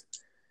like this.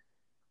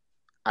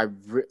 I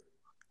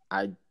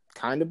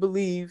kind of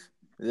believe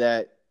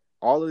that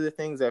all of the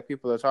things that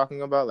people are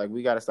talking about, like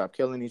we got to stop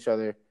killing each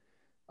other,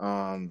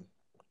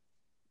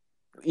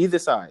 either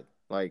side,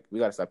 like we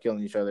got to stop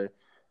killing each other.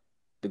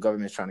 The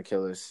government's trying to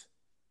kill us,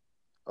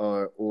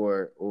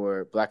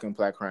 or black and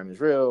black crime is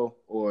real,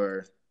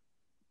 or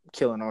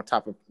killing on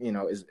top of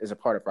is a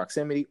part of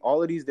proximity.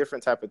 All of these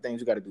different type of things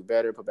we got to do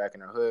better. Put back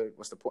in our hood.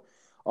 What's the point?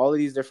 All of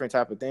these different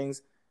type of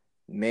things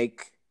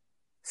make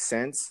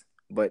sense,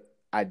 but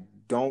I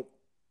don't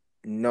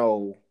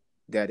know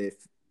that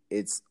if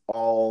it's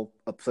all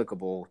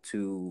applicable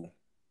to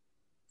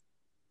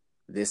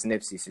this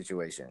Nipsey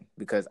situation,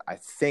 because I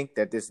think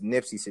that this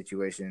Nipsey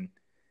situation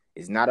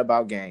is not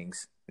about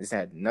gangs. This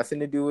had nothing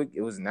to do with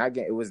it. Was not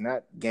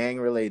gang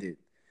related.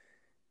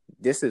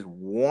 This is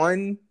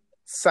one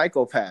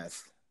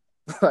psychopath.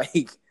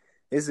 Like,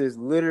 this is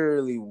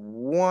literally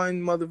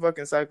one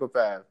motherfucking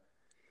psychopath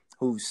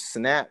who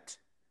snapped.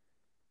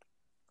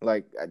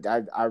 Like,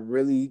 I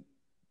really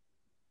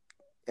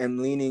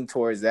am leaning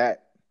towards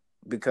that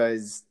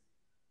because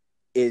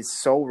it's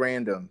so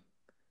random.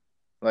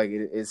 Like,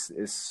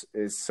 it's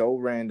so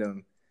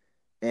random.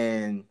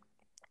 And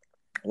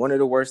one of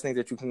the worst things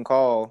that you can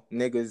call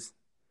niggas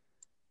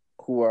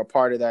who are a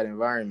part of that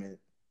environment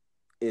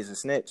is a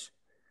snitch.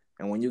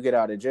 And when you get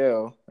out of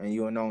jail and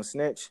you're a known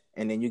snitch,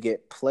 and then you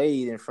get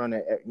played in front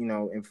of,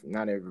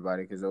 not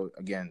everybody, because,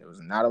 again, there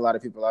was not a lot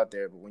of people out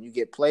there, but when you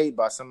get played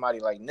by somebody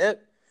like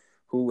Nip,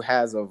 who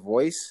has a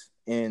voice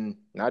in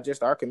not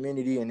just our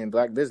community and in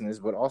black business,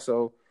 but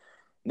also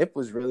Nip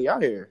was really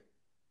out here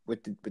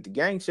with the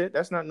gang shit.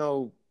 That's not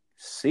no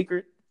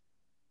secret.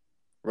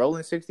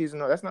 Rolling 60s,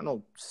 that's not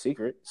no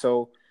secret.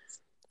 So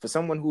for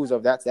someone who's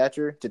of that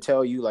stature to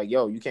tell you, like,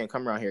 yo, you can't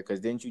come around here because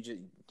didn't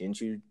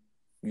you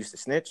used to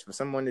snitch? For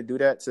someone to do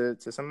that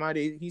to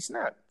somebody, he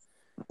snapped.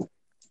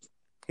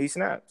 He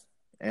snapped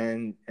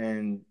and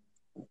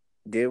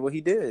did what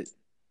he did.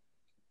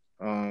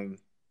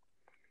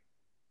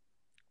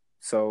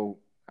 So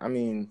I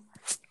mean,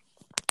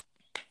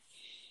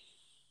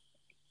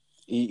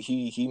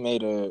 he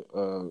made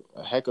a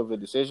heck of a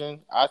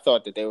decision. I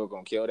thought that they were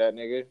gonna kill that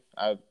nigga.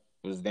 I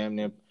was damn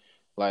near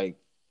like,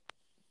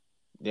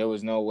 there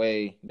was no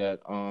way that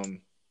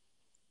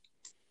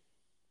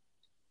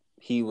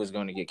he was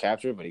going to get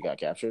captured, but he got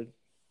captured.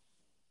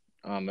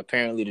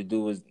 Apparently the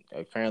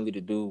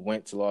dude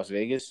went to Las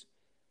Vegas.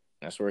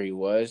 That's where he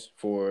was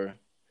for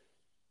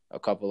a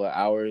couple of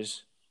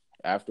hours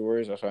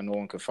afterwards. That's why no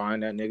one could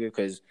find that nigga.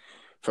 Because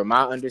from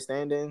my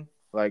understanding,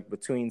 like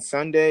between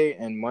Sunday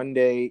and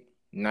Monday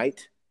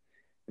night,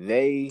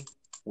 they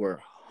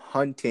were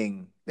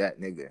hunting that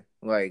nigga.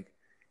 Like,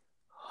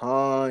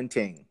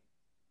 hunting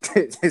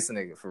this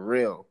nigga for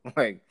real.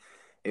 Like,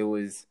 it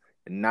was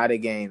not a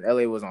game.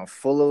 LA was on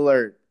full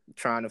alert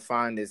trying to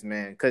find this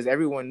man because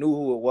everyone knew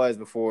who it was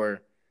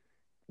before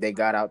they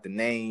got out the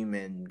name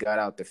and got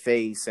out the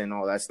face and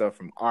all that stuff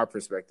from our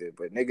perspective.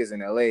 But niggas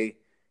in LA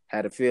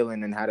had a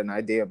feeling and had an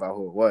idea about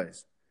who it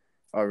was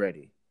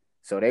already.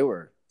 So they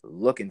were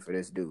looking for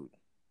this dude.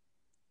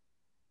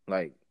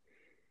 Like,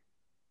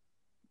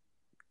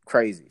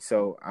 crazy.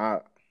 So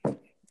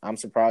I'm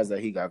surprised that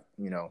he got,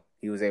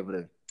 he was able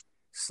to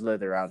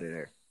slither out of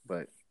there.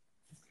 But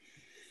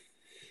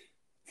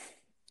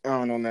I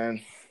don't know,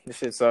 man. This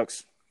shit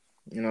sucks.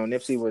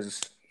 Nipsey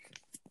was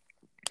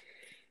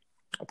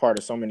a part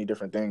of so many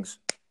different things.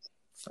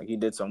 Like he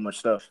did so much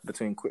stuff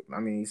between.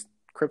 He's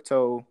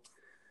crypto.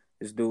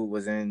 This dude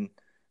was in.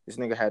 This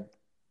nigga had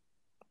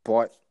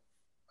bought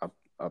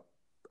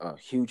a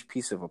huge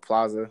piece of a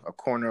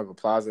corner of a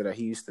plaza that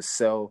he used to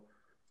sell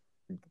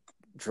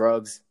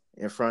drugs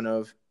in front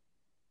of.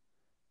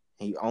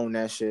 He owned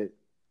that shit.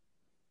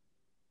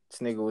 This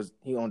nigga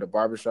he owned a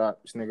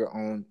barbershop. This nigga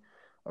owned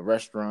a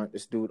restaurant.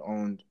 This dude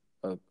owned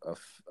a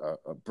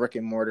brick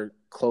and mortar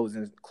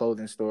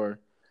clothing store.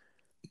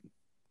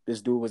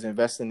 This dude was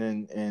investing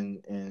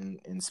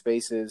in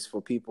spaces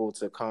for people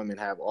to come and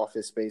have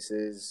office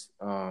spaces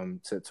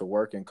to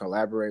work and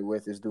collaborate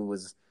with. This dude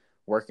was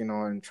working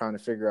on trying to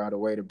figure out a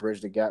way to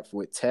bridge the gap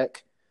with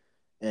tech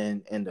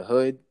and the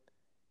hood.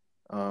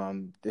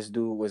 This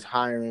dude was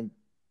hiring,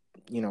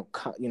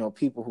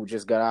 people who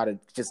just got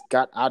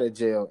out of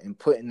jail and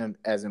putting them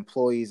as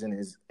employees in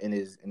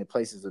the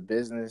places of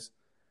business.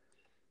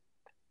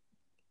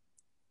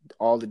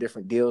 All the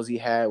different deals he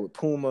had with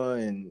Puma,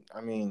 and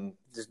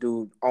this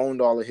dude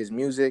owned all of his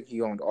music.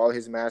 He owned all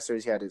his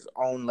masters. He had his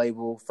own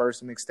label.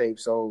 First mixtape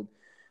sold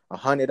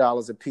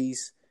 $100 a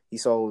piece. He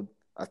sold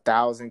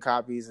 1,000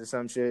 copies or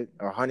some shit,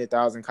 or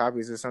 100,000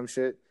 copies or some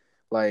shit.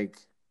 Like,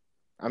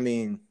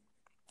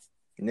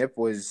 Nip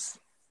was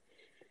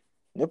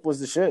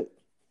the shit.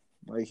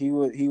 Like he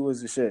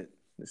was the shit.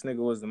 This nigga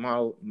was the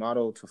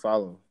model to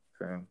follow,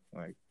 fam.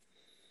 Like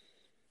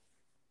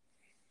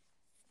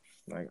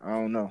I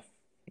don't know.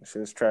 This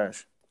shit's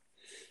trash.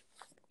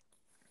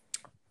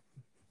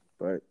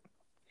 But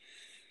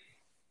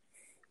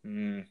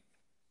yeah,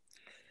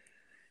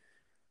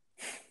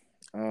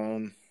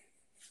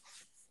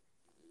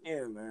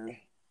 man.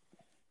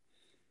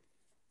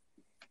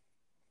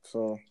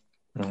 So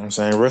you know what I'm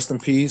saying, rest in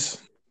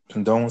peace.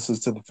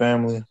 Condolences to the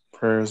family.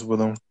 Prayers with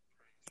them.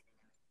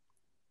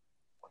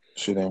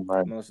 Shit ain't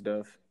right. Most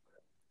def.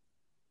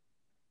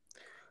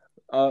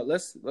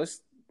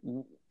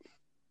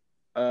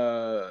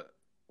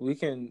 We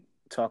can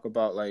talk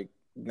about like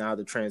now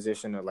the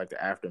transition of like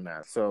the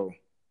aftermath. So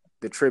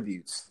the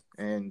tributes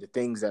and the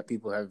things that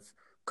people have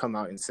come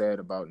out and said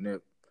about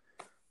Nip.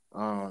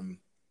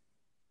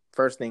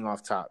 First thing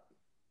off top,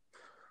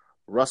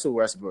 Russell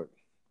Westbrook,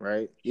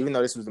 right? Even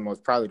though this was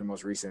probably the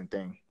most recent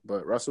thing,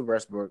 but Russell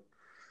Westbrook,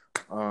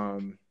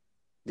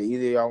 did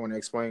either of y'all want to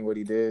explain what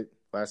he did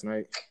last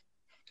night?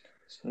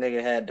 This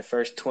nigga had the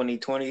first 20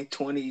 point,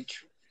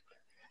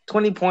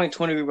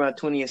 20 rebound,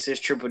 20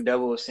 assist,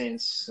 triple-double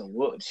since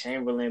Wilt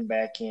Chamberlain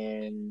back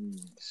in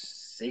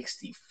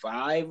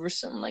 65 or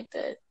something like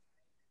that.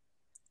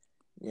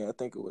 Yeah, I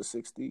think it was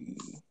 60.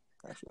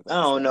 Actually,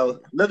 I don't know.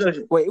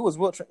 Wait, it was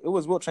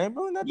Wilt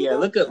Chamberlain that did that?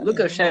 Look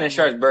up Shannon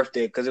Sharp's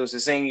birthday because it was the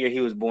same year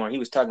he was born. He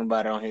was talking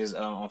about it on his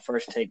on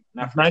First Take.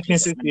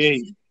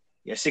 1968.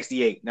 Yeah,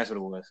 68. That's what it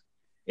was.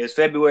 It was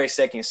February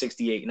 2nd,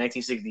 68,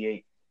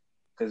 1968.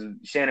 Because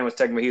Shannon was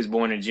talking about he was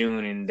born in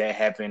June, and that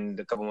happened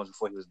a couple months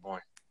before he was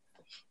born.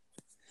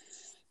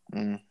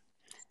 And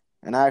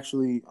I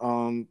actually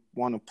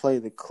want to play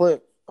the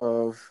clip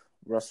of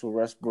Russell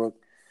Westbrook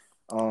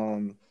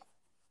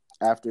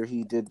after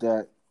he did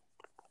that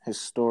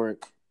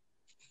historic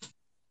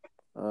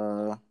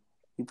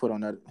he put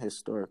on that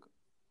historic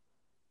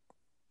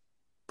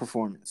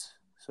performance.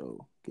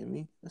 So give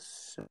me a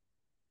sec.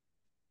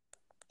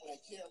 I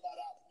care about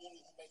our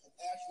community to make an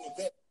actual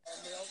bet.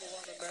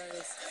 Overwhelming, man.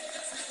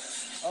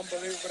 It's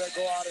unbelievable they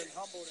go out and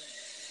humble them.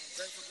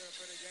 Grateful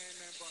for the game,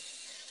 man, but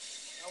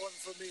that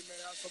wasn't for me, man.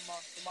 That's for my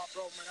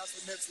bro, man. That's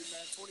for Nipsey,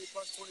 man. 20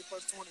 plus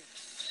 20.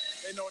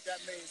 They know what that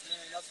means,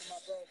 man. That's for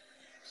my bro.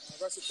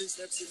 Rest in peace,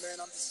 Nipsey,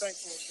 man. I'm just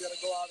thankful to be able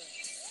to go out and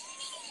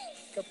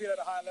compete at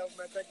a high level,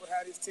 man. Thankful to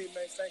have these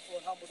teammates. Thankful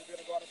and humble to be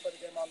able to go out and play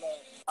the game I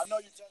love. I know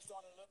you touched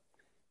on it a little.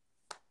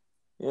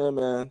 Yeah,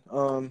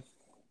 man.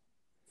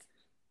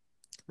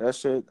 That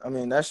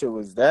shit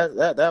was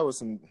that was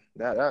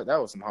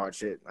some hard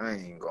shit. I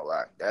ain't even gonna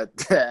lie.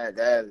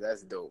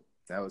 That's dope.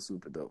 That was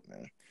super dope,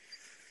 man.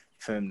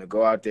 For him to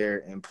go out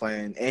there and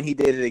plan, and he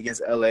did it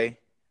against LA.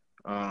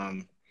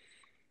 And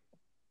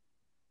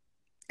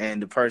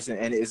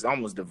it's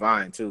almost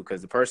divine too,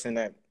 because the person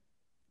that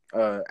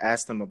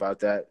asked him about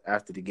that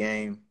after the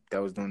game,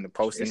 that was doing the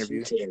post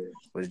interview,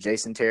 was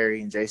Jason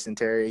Terry, and Jason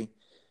Terry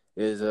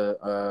is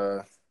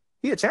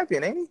he a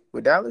champion, ain't he,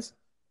 with Dallas?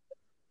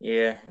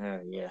 Yeah.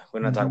 We're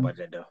not talking about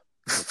that though.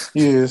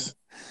 He is.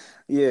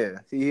 Yeah,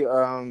 he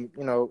known,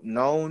 you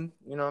know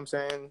what I'm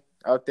saying,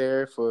 out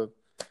there for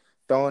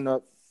throwing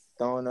up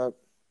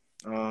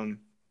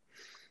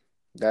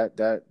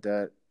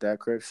that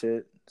crib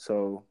shit.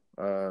 So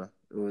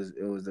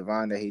it was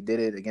divine that he did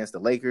it against the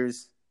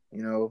Lakers,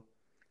 you know.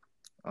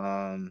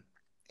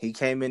 He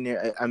came in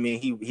there,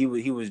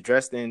 he was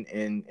dressed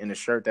in a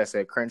shirt that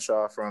said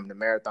Crenshaw from the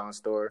Marathon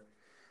store.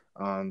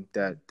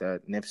 That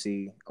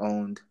Nipsey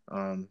owned,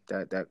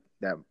 that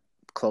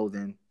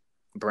clothing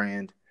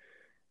brand.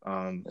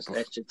 Those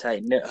extra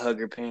tight net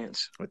hugger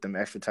pants. With them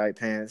extra tight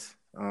pants.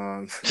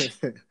 And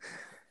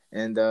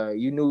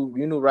you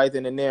knew right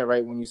then and there,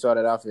 right when you saw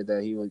that outfit,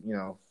 that he was,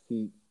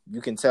 you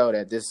can tell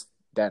that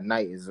that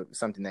night is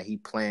something that he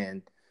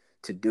planned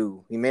to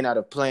do. He may not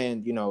have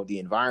planned, the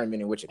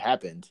environment in which it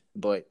happened,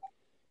 but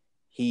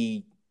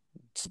he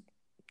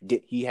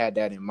had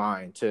that in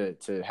mind to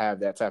have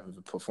that type of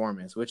a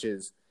performance, which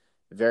is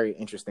very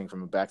interesting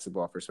from a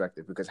basketball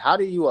perspective. Because how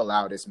do you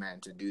allow this man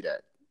to do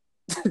that?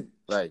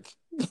 Like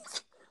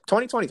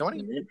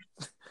 2020?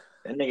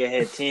 That nigga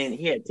had 10.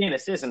 He had 10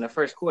 assists in the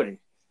first quarter.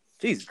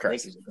 Jesus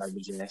Christ. Lakers are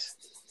garbage ass.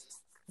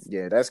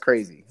 Yeah, that's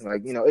crazy.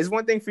 Like, it's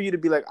one thing for you to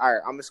be like, all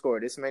right, I'm gonna score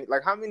this many.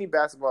 Like, how many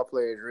basketball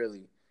players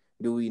really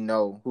do we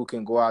know who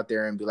can go out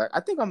there and be like, I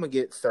think I'm gonna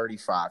get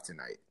 35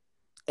 tonight,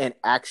 and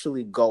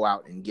actually go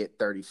out and get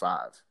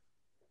 35?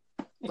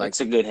 Like, it's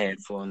a good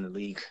handful in the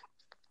league.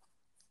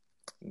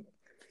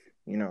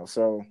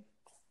 So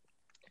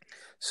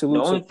the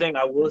only thing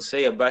I will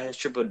say about his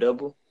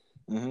triple-double,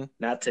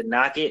 not to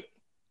knock it,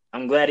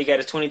 I'm glad he got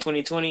his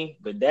 20-20-20,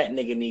 but that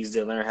nigga needs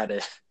to learn how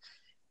to –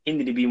 he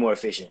need to be more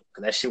efficient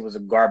because that shit was a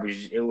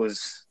garbage. It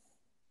was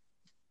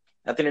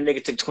 – I think the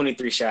nigga took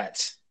 23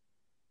 shots.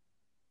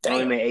 He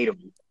only made 8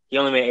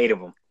 of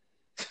them.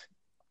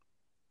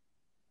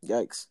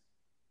 Yikes.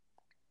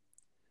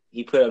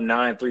 He put up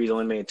 9 threes,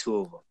 only made 2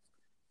 of them.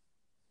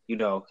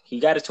 He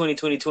got his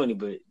 20-20-20,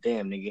 but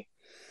damn, nigga.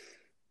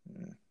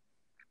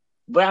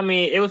 But, I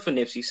mean, it was for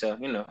Nipsey, so,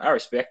 I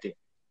respect it.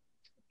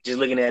 Just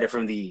looking at it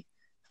from the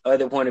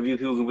other point of view,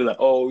 people can be like,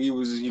 oh, he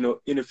was,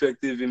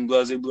 ineffective and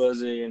blase,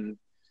 and,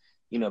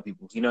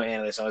 people,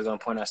 analysts always going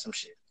to point out some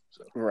shit.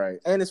 So. Right.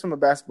 And it's from a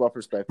basketball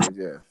perspective,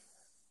 yeah.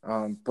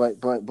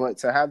 But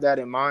to have that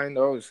in mind,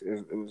 though,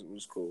 it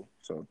was cool.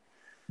 So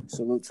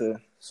salute to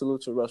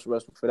Russell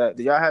Westbrook for that.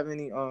 Did y'all have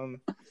anything on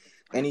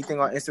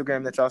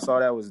Instagram that y'all saw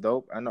that was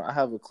dope? I know I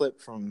have a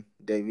clip from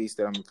Dave East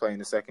that I'm gonna play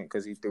in a second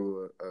because he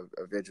threw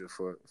a vigil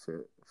for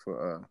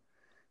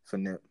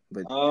Nip.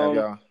 But have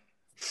y'all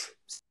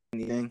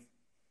anything?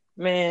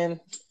 Man,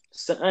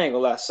 I ain't gonna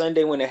lie.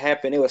 Sunday when it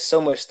happened, there was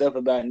so much stuff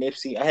about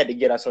Nipsey. I had to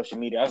get on social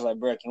media. I was like,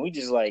 bro, can we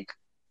just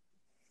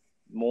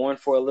mourn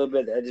for a little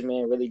bit that this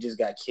man really just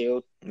got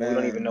killed? Man. We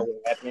don't even know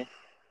what happened.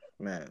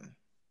 Man,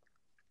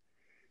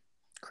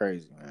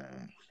 crazy,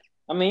 man.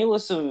 I mean,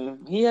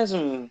 he has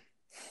some.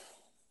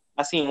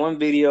 I seen one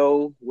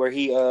video where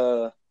he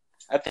I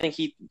think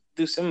he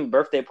threw some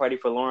birthday party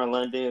for Lauren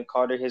London,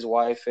 called her his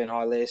wife and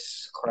all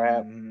this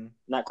crap. Mm-hmm.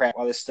 Not crap,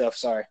 all this stuff.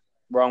 Sorry.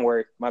 Wrong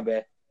word. My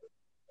bad.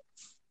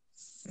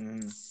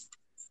 Mm-hmm.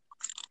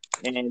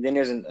 And then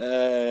there's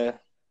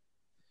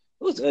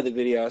what was the other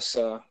video I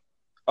saw?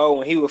 Oh,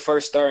 when he was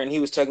first starting, he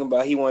was talking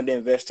about he wanted to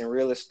invest in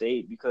real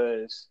estate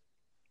because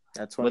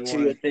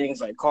material things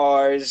like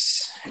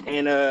cars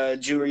and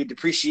jewelry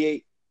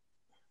depreciate.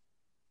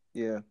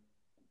 Yeah.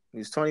 He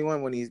was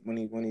 21 when he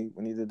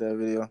did that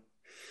video.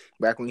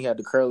 Back when he had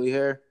the curly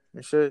hair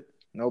and shit.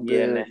 No beard.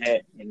 Yeah, and the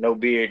hat and no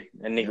beard.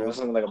 That nigga was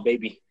looking like a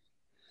baby.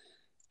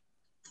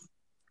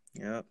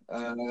 Yeah.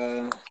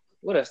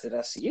 What else did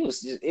I see?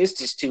 It's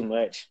just too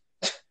much.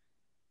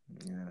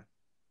 Yeah.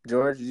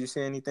 George, did you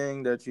see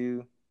anything that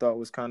you thought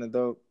was kind of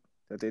dope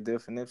that they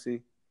did for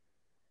Nipsey?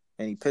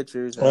 Any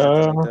pictures or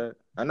anything like that?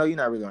 I know you're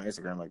not really on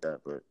Instagram like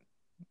that, but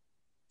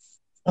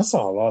I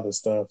saw a lot of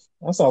stuff.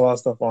 I saw a lot of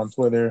stuff on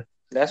Twitter.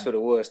 That's what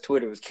it was.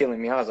 Twitter was killing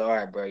me. I was like, all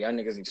right, bro, y'all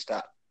niggas need to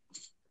stop.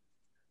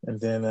 And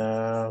then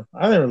I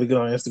didn't really get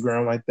on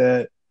Instagram like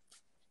that.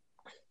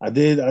 I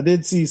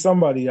did see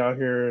somebody out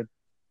here,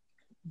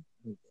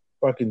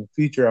 fucking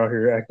feature out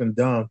here acting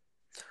dumb.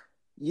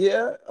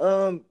 Yeah,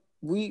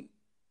 we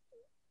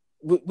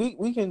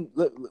can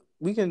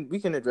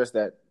address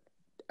that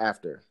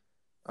after,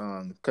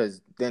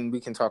 because then we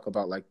can talk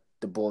about like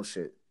the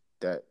bullshit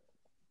that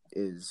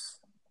is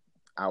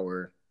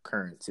our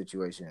current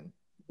situation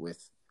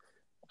with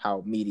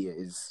how media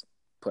is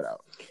put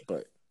out.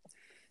 But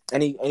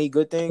any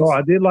good things? Oh,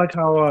 I did like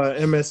how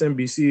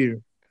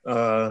MSNBC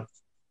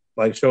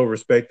show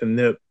respect to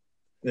Nip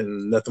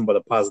in nothing but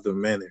a positive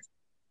manner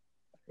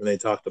when they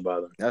talked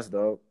about him. That's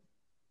dope.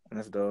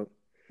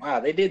 Wow,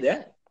 they did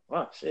that.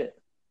 Wow, shit.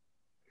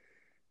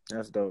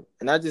 That's dope.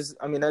 And that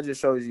just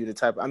shows you the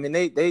type. I mean,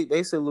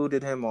 they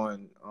saluted him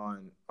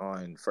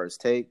on First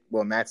Take.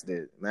 Well, Max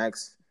did.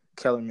 Max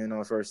Kellerman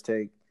on First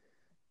Take.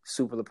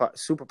 Super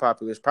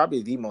popular. It's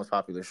probably the most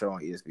popular show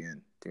on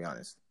ESPN, to be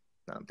honest.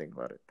 Now I'm thinking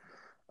about it.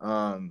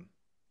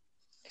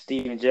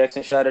 Steven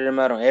Jackson shouted him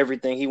out on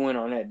everything he went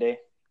on that day.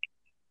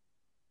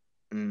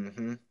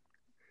 Mm-hmm.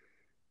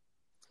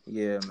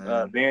 Yeah,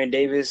 man. Baron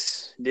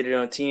Davis did it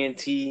on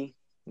TNT.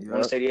 I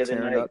want to say the other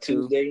night,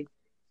 Tuesday.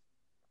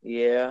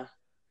 Yeah.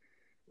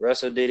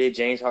 Russell did it.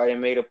 James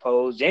Harden made a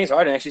post. James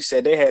Harden actually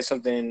said they had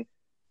something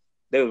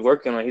they was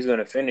working on. He's going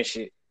to finish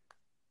it.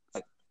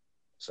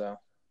 So,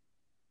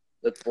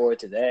 look forward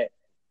to that.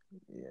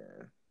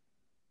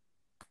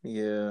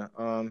 Yeah.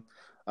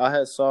 I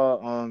had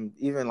saw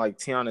even like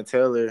Tiana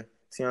Taylor.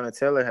 Tiana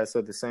Taylor had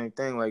said the same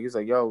thing. Like, he's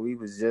like, yo, we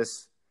were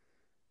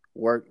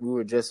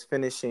just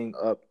finishing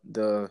up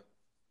the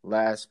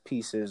last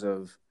pieces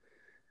of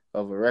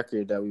a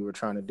record that we were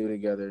trying to do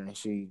together, and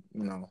she,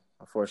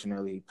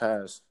 unfortunately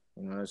passed.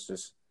 It's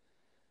just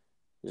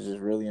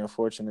really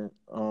unfortunate.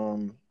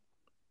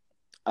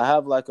 I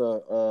have like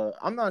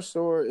I'm not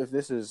sure if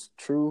this is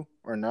true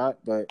or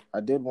not, but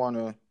I did want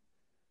to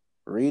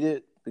read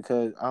it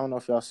because I don't know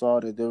if y'all saw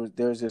that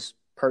there's this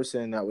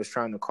person that was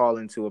trying to call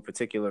into a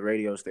particular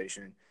radio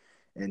station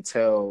and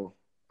tell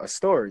a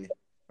story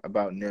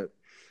about Nip,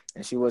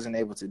 and she wasn't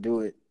able to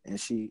do it, and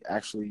she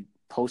actually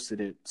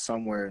posted it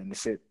somewhere, and the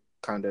shit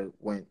kind of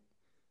went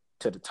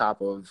to the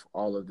top of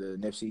all of the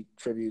Nipsey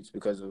tributes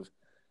because of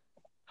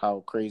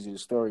how crazy the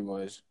story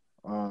was.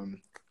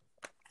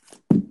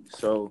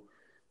 So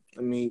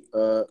let me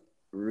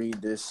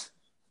read this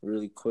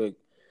really quick.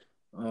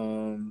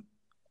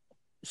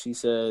 She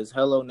says,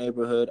 "Hello,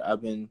 neighborhood.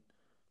 I've been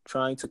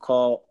trying to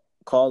call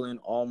in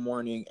all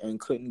morning and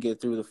couldn't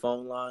get through the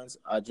phone lines.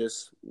 I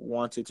just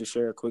wanted to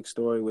share a quick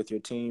story with your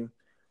team.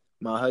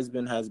 My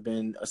husband has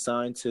been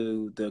assigned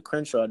to the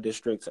Crenshaw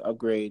district to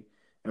upgrade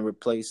and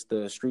replace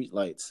the street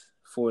lights.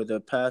 For the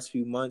past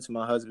few months,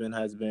 my husband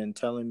has been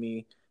telling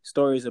me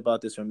stories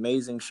about this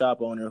amazing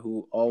shop owner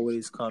who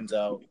always comes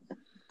out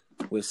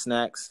with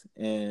snacks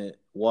and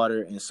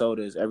water and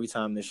sodas every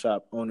time the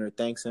shop owner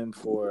thanks him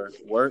for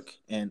work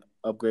and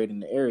upgrading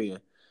the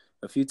area.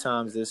 A few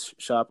times this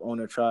shop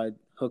owner tried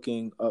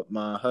hooking up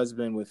my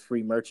husband with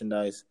free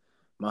merchandise.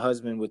 My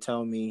husband would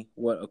tell me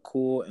what a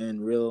cool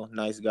and real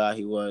nice guy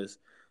he was.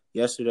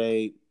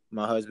 Yesterday,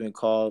 my husband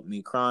called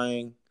me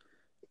crying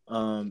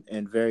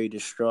and very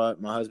distraught.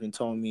 My husband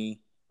told me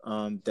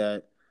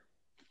that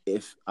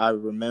if I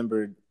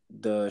remembered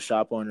the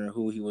shop owner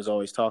who he was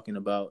always talking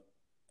about,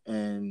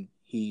 and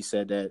he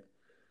said that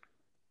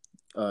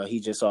he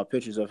just saw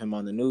pictures of him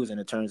on the news, and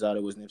it turns out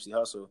it was Nipsey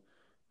Hussle.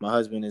 My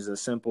husband is a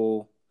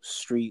simple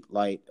street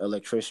light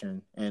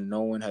electrician, and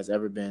no one has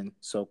ever been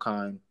so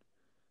kind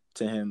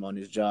to him on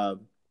his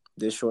job.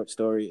 This short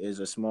story is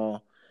a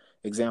small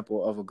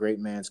example of a great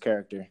man's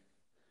character."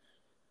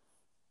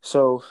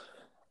 So,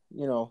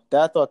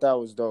 I thought that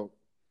was dope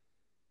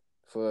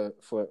for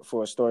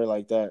a story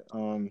like that.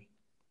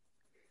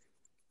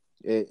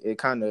 It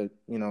kind of,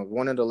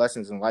 one of the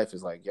lessons in life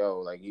is like,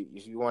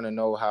 if you want to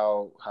know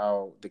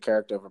how the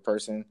character of a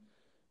person,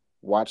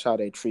 watch how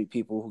they treat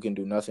people who can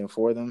do nothing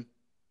for them.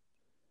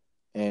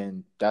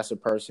 And that's a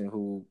person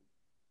who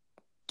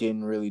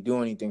didn't really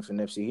do anything for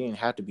Nipsey. He didn't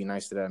have to be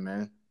nice to that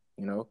man,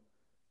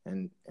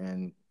 and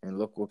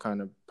look what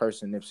kind of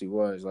person Nipsey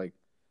was, like,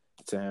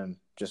 to him,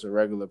 just a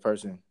regular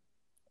person.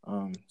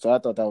 So I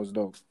thought that was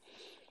dope.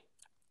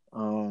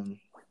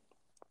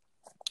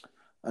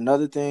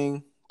 Another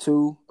thing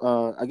too,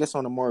 I guess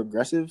on a more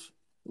aggressive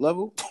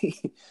level,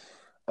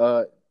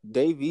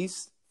 Dave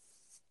East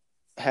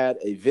had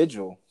a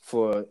vigil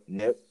for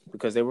Nip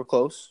because they were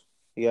close.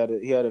 He had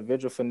a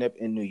vigil for Nip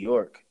in New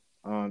York,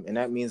 and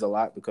that means a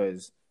lot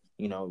because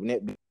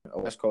Nip being a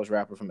West Coast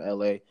rapper from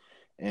LA,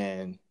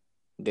 and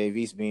Dave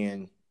East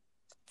being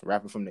a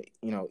rapper from the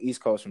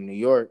East Coast from New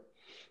York,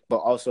 but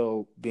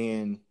also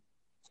being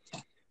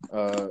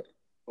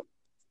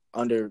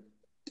under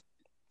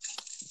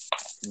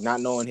not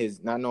knowing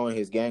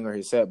his gang or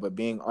his set, but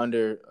being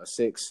under a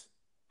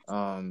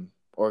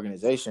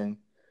organization,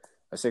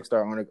 a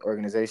 6-star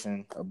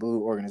organization, a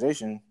blue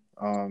organization.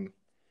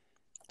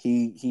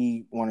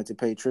 He wanted to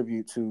pay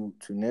tribute to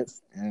Nip,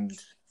 and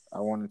I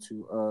wanted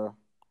to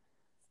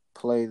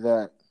play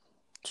that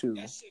too.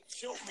 That shit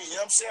killed me. You know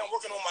what I'm saying? I'm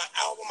working on my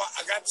album.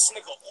 I got this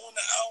nigga on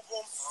the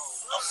album.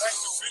 I'm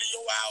writing the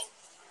video out.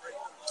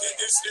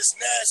 It's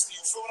nasty.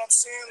 You feel what I'm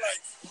saying?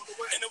 Like,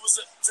 and it was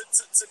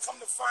to come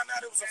to find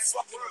out it was a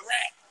fucking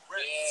rat. You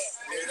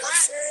know what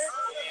I'm saying?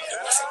 It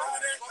wasn't none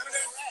of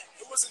that.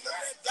 It wasn't none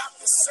of that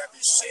Dr. Sebi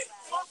shit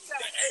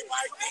that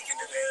everybody thinking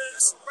it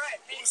is.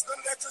 It was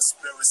none of that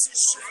conspiracy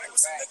shit. It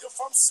was a nigga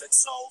from 6-0,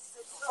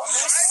 from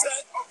his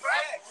set. You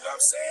know what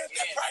I'm saying?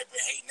 That probably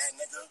been hating that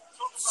nigga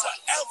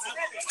forever.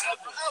 You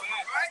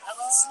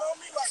smell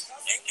me? Like,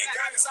 and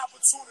got his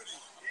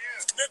opportunity.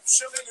 Nip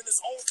chilling in his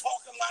own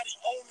parking lot. He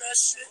owned that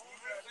shit.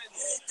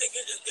 He ain't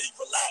thinking, he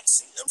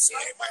relaxed. You know what I'm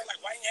saying? Everybody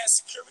like, why he had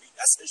security?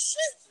 That's his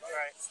shit.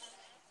 Right.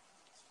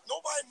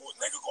 Nobody move.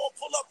 Nigga gonna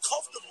pull up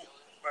comfortable.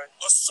 Right.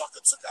 A sucker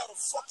took out a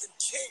fucking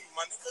king,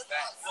 my nigga. A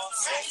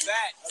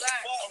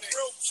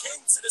real king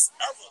to this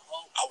era.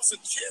 I was a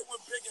kid when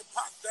Big and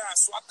Pac died,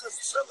 so I couldn't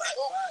feel that.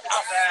 I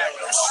felt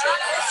that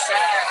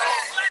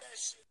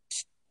shit.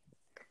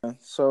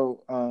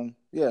 So,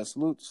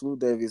 salute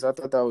Davies. I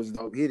thought that was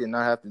dope. He did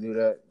not have to do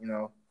that,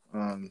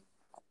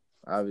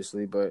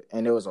 obviously,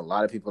 and there was a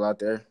lot of people out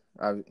there.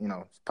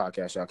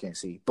 Podcast y'all can't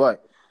see,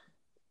 but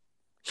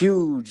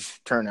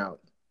huge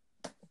turnout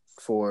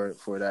for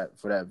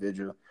that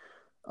vigil.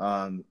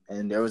 And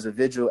there was a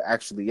vigil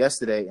actually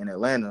yesterday in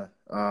Atlanta.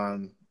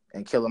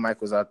 And Killer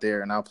Mike was out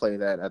there, and I'll play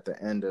that at the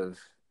end of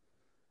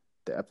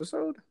the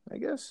episode, I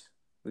guess,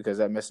 because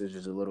that message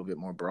is a little bit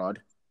more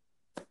broad.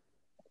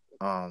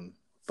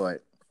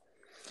 But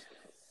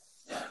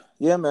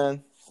yeah,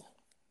 man,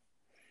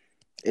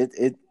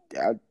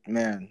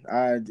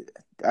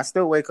 I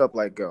still wake up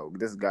like, yo,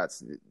 this got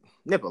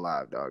Nip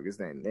alive, dog.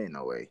 There ain't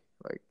no way.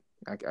 Like,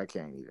 I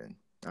can't even.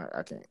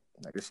 I can't.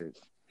 Like, this shit,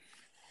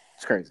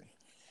 it's crazy.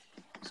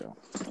 So,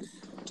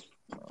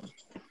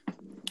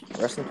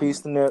 Rest in peace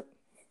to Nip.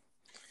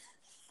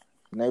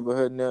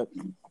 Neighborhood Nip.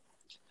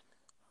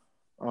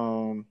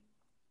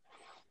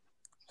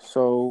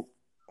 So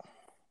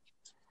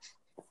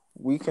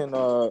we can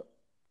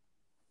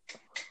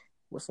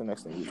what's the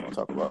next thing we want to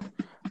talk about?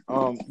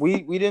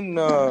 We didn't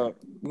we're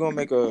gonna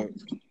make a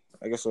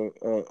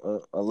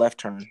left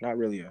turn, not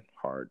really a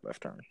hard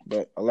left turn,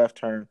 but a left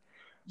turn.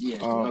 Yeah,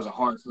 that was a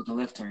hard fucking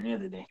left turn the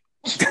other day.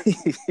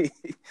 This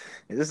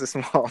is a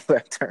small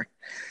left turn.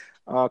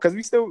 Because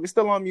we're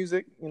still on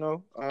music, you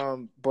know.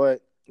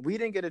 But we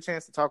didn't get a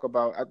chance to talk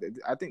about.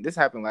 I think this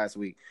happened last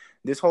week.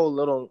 This whole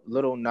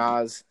little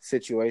Nas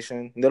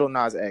situation, Little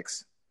Nas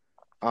X,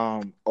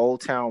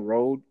 Old Town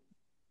Road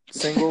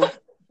single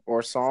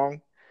or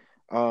song.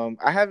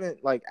 I haven't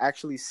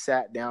actually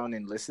sat down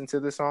and listened to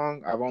the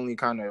song. I've only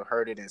kind of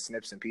heard it in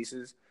snips and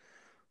pieces.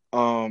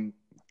 But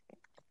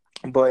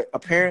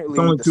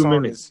apparently the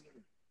song is.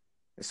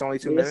 It's only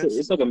 2 minutes.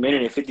 It's like a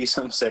minute and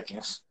 50-something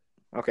seconds.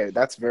 Okay,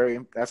 that's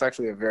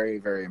actually a very,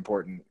 very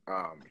important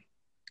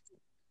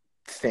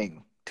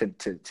thing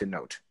to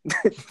note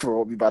for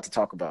what we're about to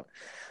talk about.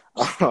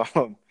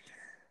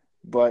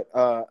 But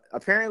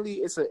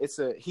apparently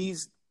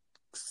he's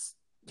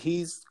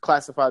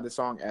classified the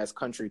song as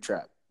country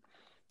trap,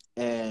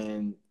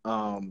 and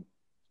the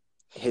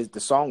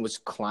song was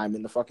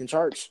climbing the fucking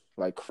charts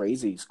like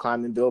crazy. He's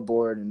climbing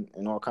Billboard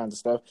and all kinds of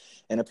stuff.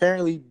 And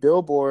apparently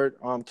Billboard,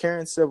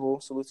 Karen Civil,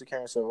 salute to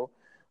Karen Civil,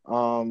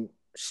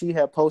 she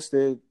had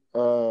posted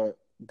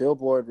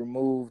Billboard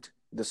removed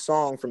the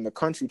song from the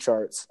country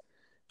charts,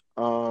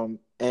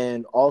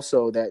 and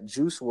also that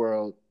Juice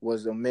WRLD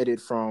was omitted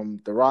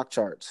from the rock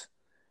charts.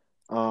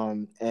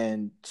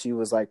 And she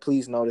was like,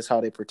 please notice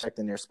how they're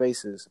protecting their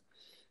spaces.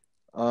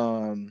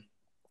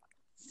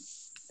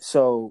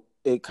 So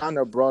it kind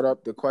of brought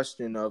up the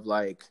question of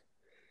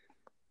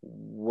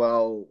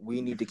well,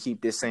 we need to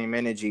keep this same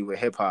energy with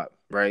hip hop,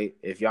 right?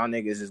 If y'all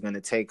niggas is gonna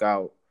take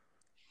out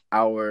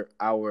our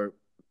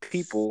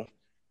people,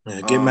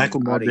 get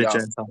Macklemore's bitch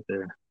ass out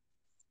there.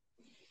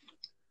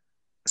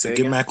 So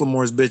get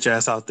Macklemore's bitch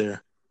ass out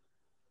there.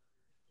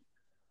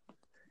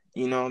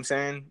 You know what I'm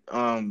saying?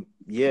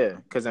 Yeah,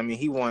 because I mean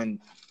he won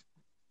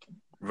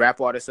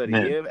Rap Artist of the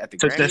Year at the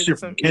Grammys. That shit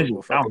from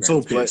Kendrick. I was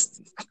so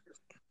pissed.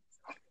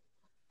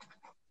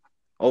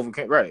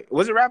 Right.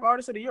 Was it Rap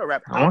Artist of the Year or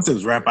Rap Album? I want to say it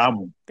was Rap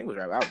Album. I think it was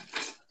Rap Album.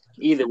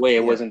 Either way,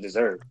 it wasn't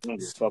deserved. I don't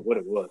give a fuck what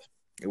it was.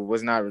 It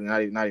was not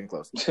even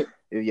close.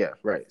 Yeah,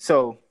 right.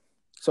 So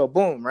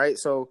boom, right?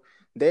 So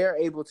they are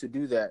able to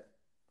do that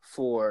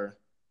for,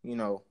 you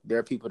know,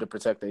 their people to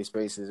protect their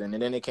spaces. And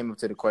then it came up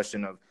to the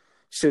question of,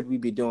 should we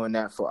be doing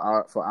that for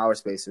our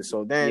spaces?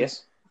 So then,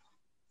 yes.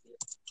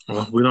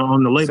 Well, we don't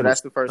own the label. So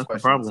that's the first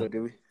question. So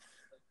do we?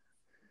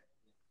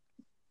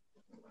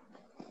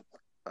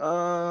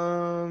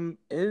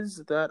 Is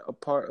that a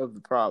part of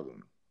the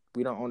problem?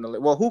 We don't own the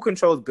label. Well, who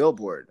controls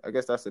Billboard? I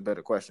guess that's a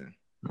better question.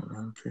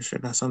 I'm pretty sure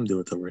that's something to do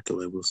with the record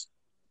labels.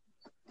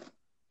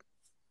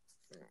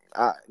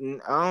 I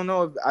don't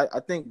know. I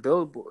think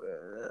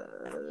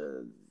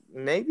Billboard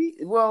maybe.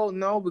 Well,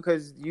 no,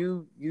 because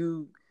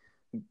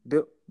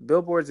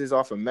Billboards is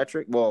off of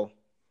metric. Well,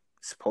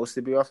 it's supposed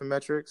to be off of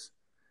metrics.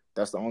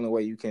 That's the only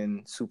way you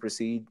can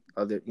supersede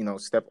other, you know,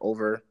 step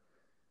over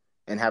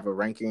and have a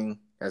ranking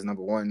as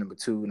number 1, number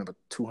 2, number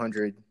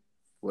 200,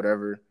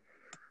 whatever,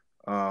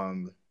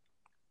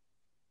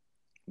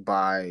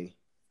 by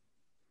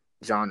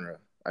genre,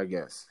 I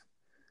guess.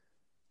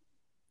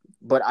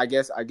 But I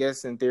guess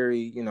in theory,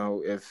 you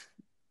know, if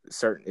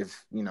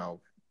you know,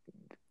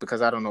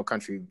 because I don't know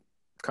country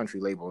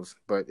labels,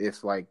 but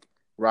if like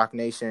Rock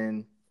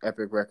Nation,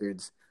 Epic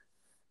Records,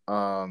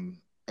 and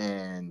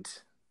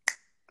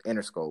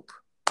Interscope,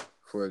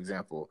 for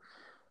example,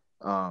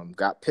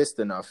 got pissed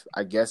enough,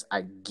 I guess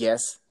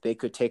they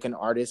could take an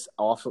artist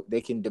off. They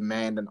can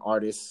demand an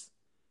artist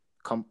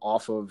come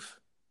off of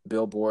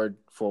Billboard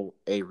for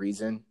a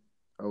reason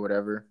or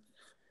whatever,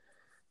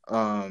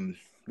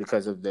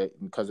 because of the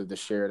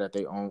share that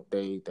they own,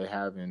 they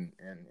have in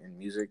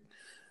music.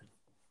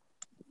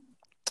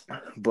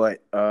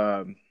 But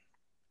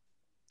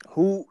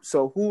who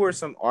are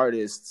some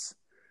artists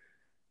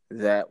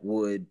that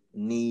would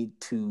need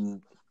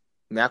to?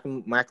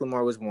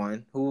 Macklemore was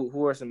one.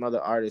 Who are some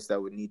other artists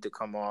that would need to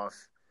come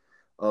off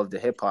of the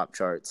hip hop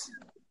charts?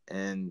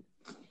 And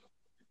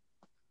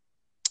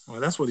well,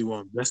 that's what he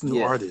won. Best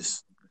new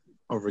artist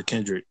over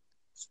Kendrick.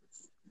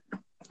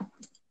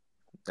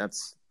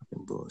 That's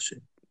fucking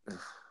bullshit.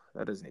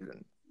 That doesn't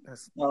even.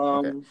 That's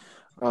okay.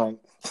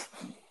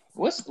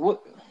 What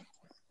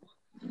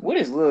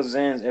is Lil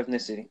Xan's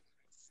ethnicity?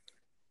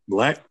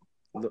 Black.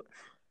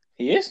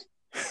 He is?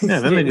 Yeah,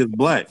 that nigga's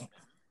black.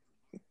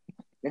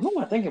 And who am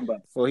I thinking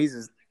about? Well,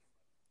 he's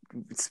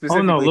specifically.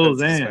 Oh no, Lil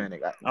Xan.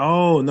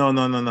 Oh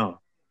no.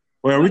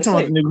 Wait, are we talking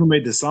about the nigga who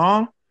made the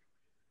song?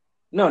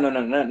 No,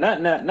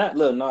 not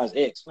Lil Nas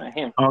X, not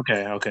him.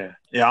 Okay.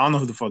 Yeah, I don't know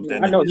who the fuck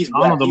that. I know he's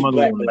black. I don't know the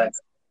mother one.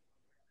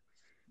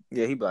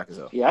 Yeah, he black as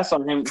hell. Yeah, I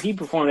saw him. He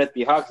performed at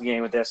the Hawks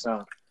game with that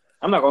song.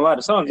 I'm not gonna lie,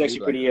 the song's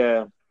actually pretty.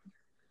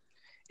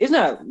 It's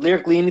not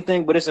lyrically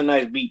anything, but it's a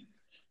nice beat.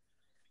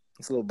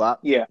 It's a little bop.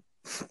 Yeah.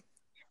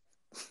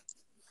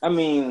 I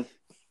mean,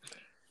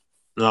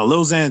 no,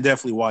 Lil Xan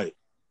definitely white.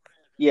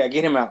 Yeah,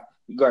 get him out.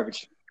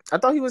 Garbage. I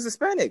thought he was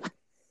Hispanic.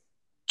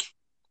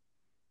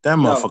 That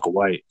No. motherfucker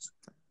white.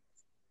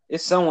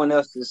 It's someone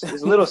else. It's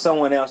a little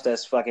someone else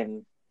that's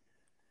fucking.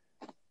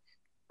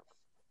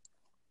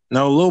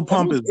 No, Lil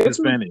Pump is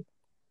Hispanic.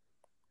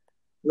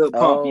 Lil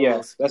Pump,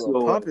 yeah, that's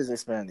Lil Pump is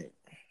Hispanic.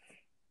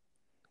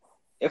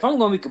 If I'm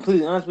gonna be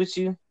completely honest with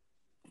you,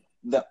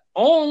 the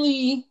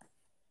only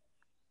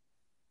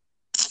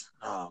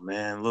Oh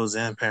man, Lil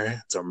Xan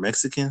parents are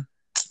Mexican.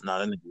 No,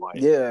 that nigga white.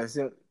 Yeah,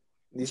 so,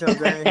 you see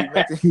what I'm saying?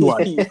 He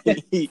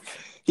white.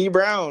 he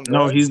brown.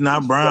 No, bro. he's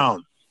not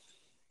brown.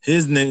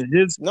 His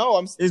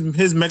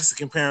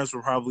Mexican parents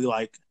were probably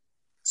like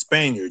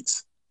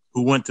Spaniards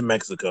who went to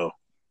Mexico.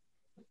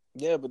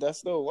 Yeah, but that's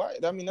still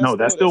white. I mean,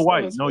 that's still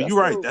white. No, you're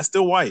right. That's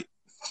still white.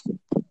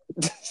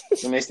 I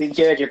mean, Steve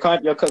Carrick,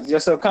 your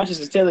subconscious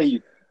is telling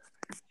you.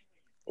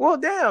 Well,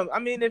 damn. I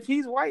mean, if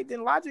he's white,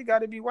 then Logic got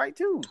to be white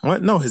too.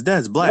 What? No, his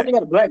dad's black. He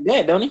got a black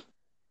dad, don't he?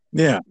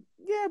 Yeah.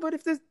 Yeah, but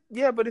if the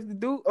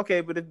dude,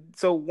 okay, but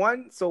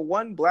one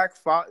black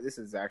father. This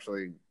is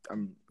actually,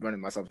 I'm running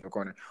myself in the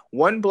corner.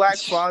 One black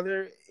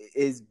father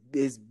is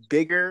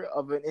bigger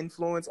of an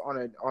influence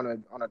on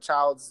a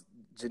child's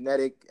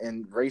genetic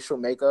and racial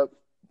makeup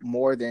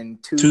more than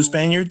two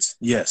Spaniards.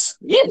 Yes.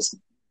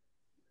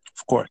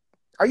 Of course.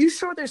 Are you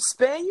sure they're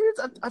Spaniards?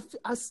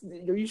 Are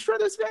you sure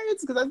they're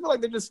Spaniards? Because I feel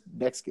like they're just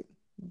Mexican.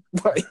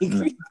 I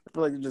feel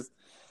like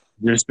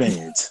they're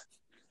Spaniards.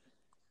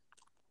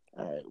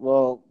 All right.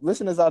 Well,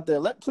 listeners out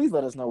there, please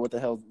let us know what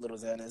the hell Lil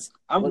Xan is.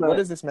 What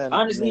is this man?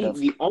 Honestly,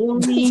 the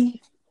only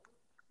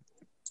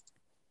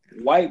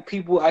white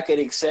people I could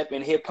accept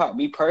in hip hop,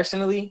 me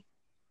personally,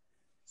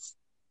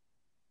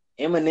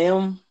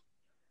 Eminem,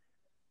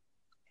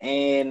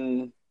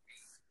 and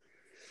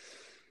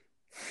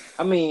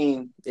I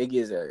mean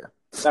Iggy Azalea.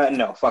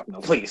 No, fuck no,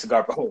 please,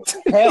 Garbo.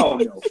 Hell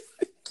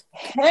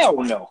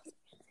no.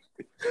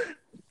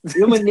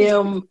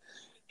 Eminem.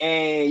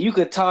 And you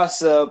could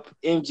toss up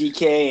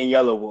MGK and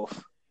Yellow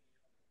Wolf.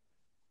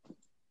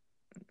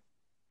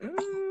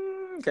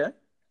 Okay.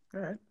 All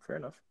right. Fair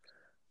enough.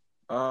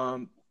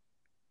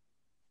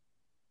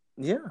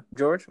 Yeah.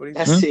 George, what do you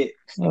think? That's it.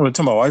 We're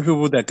talking about white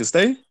people that could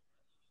stay?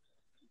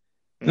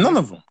 Mm-hmm. None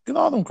of them. Get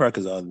all them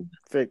crackers out of them.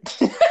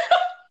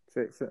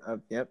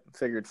 Yep.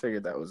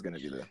 Figured that was going to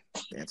be the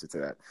answer to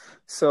that.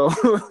 So.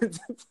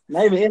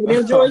 Not even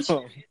Eminem, George?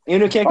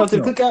 Eminem can't come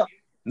to the cookout?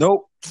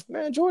 Nope.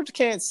 Man, George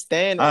can't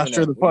stand I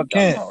sure the fuck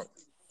can't.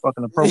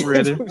 Fucking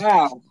appropriated.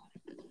 Wow.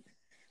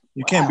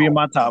 You can't be in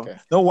my top. Okay.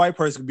 No white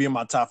person can be in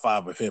my top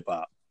 5 of hip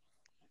hop.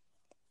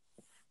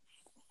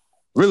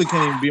 Really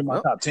can't even be in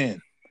my top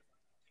 10.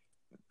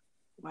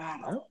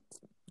 Wow.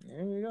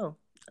 There you go.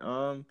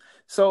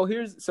 So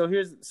here's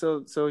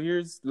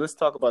let's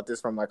talk about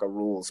this from like a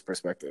rules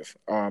perspective.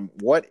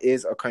 What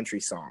is a country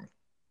song?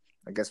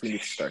 I guess we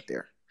need to start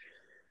there.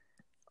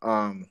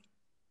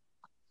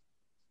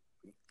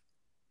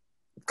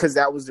 Because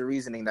that was the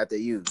reasoning that they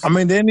used. I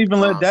mean, they didn't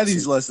even let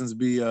Daddy's Lessons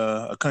be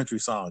a country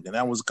song, and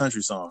that was a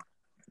country song.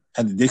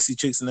 Had the Dixie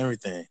Chicks and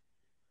everything.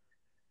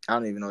 I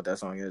don't even know what that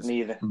song is.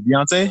 Neither.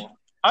 Beyonce? Yeah.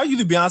 How you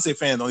the Beyonce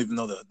fan don't even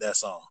know that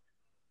song?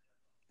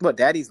 What,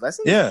 Daddy's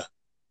Lessons? Yeah.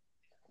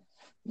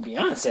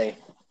 Beyonce.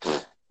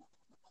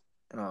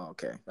 Oh,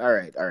 okay. All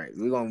right.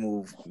 We're gonna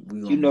move.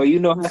 You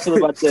know how I feel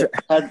about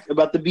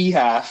the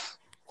Beehive.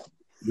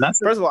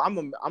 First of all,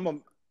 I'm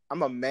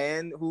a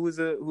man who is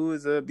a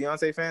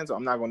Beyonce fan, so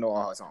I'm not gonna know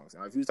all her songs.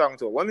 Now, if you're talking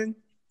to a woman,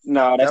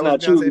 no, that's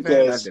not true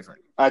because that's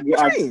different.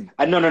 No,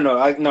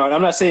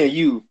 I'm not saying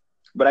you,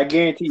 but I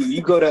guarantee you,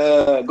 you go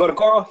to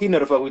Carl, he know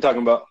the fuck we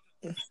talking about.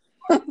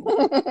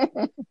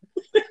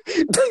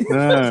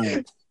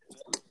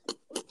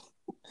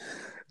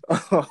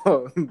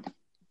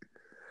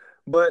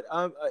 But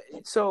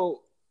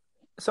so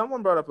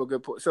someone brought up a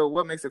good point. So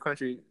what makes a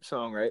country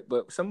song, right?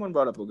 But someone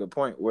brought up a good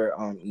point where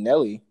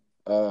Nelly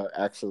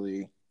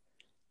actually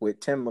with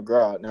Tim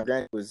McGraw. Now,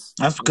 granted,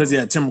 that's because he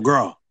had Tim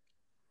McGraw.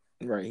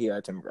 Right, he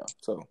had Tim McGraw.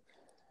 So,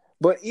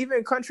 but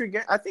even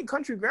I think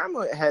Country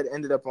Grammar had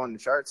ended up on the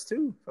charts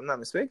too, if I'm not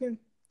mistaken.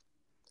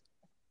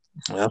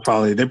 Well,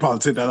 they probably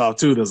took that off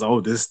too. There's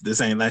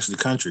this ain't actually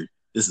country.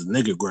 This is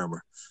nigga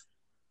grammar.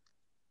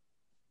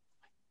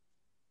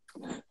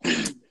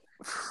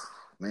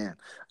 Man,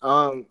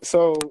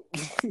 so,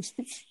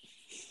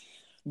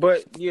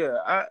 but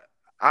yeah,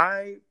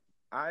 I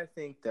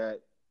think that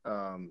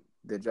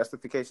the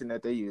justification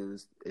that they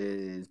used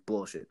is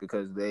bullshit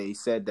because they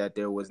said that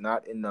there was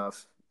not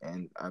enough,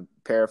 and I'm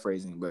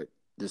paraphrasing, but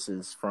this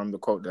is from the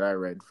quote that I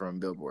read from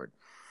Billboard.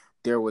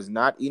 There was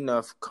not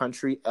enough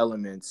country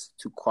elements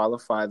to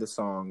qualify the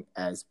song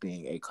as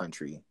being a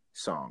country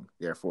song.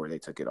 Therefore, they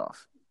took it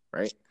off,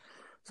 right?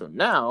 So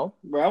now,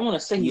 bro, I want to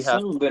say he's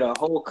singing, but a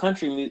whole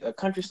country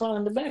song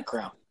in the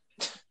background.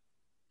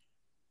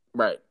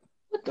 Right.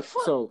 What the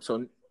fuck?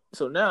 So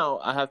now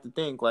I have to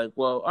think like,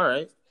 well, all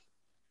right,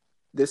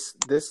 this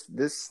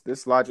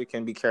logic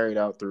can be carried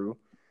out through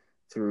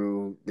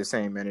the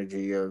same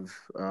energy of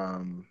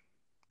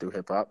through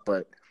hip hop,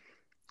 but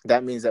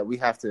that means that we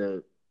have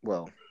to.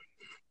 Well,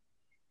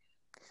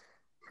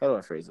 how do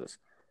I phrase this?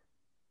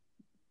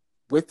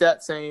 With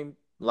that same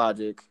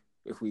logic,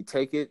 if we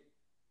take it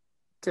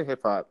to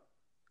hip hop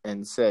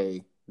and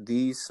say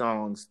these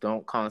songs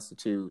don't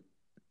constitute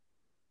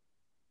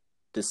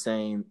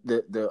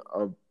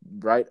the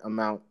right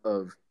amount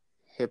of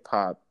hip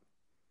hop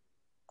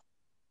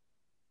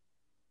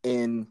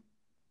in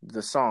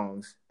the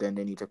songs, then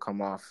they need to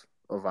come off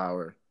of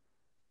our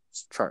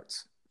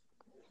charts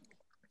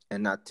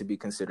and not to be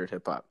considered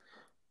hip hop.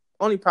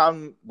 Only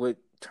problem with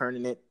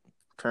turning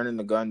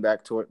the gun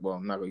back toward, well,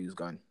 I'm not gonna use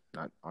gun,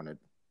 not on a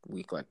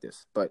week like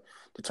this, but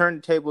to turn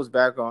the tables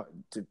back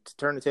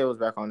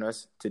on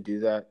us to do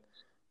that,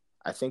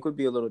 I think would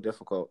be a little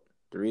difficult.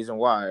 The reason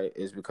why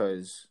is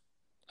because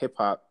hip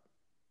hop,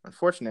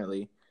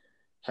 unfortunately,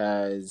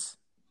 has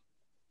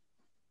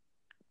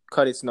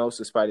cut its nose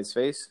to spite its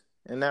face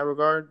in that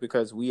regard,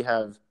 because we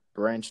have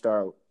branched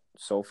out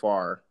so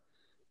far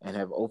and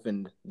have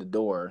opened the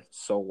door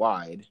so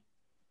wide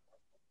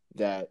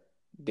that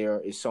there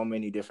is so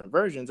many different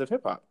versions of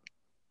hip hop.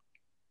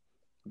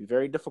 It'd be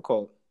very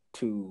difficult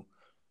to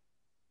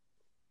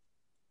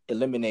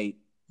eliminate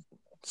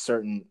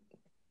certain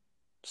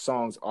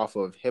songs off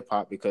of hip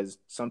hop because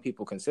some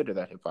people consider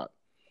that hip hop.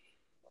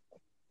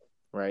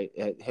 Right?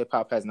 Hip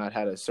hop has not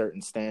had a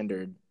certain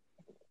standard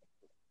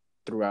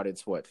throughout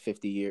its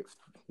 50 years.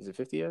 Is it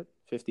 50 yet?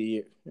 50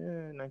 years.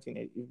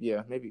 1980.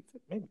 Yeah, maybe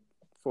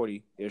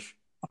 40-ish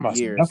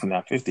years. Definitely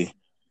not 50.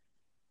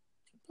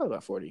 Probably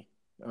about 40.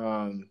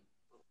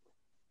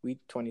 We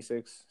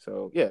 26,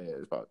 so yeah,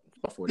 it's about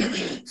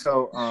 40.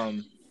 So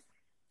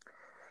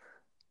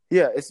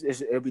yeah,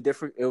 it'll be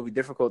different. It'll be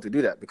difficult to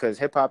do that because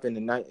hip hop in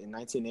the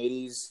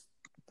 1980s,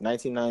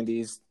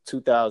 1990s,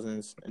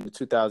 2000s, and the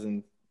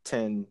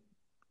 2010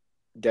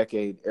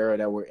 decade era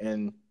that we're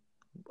in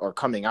or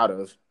coming out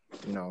of,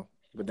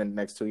 within the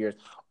next 2 years,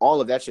 all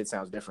of that shit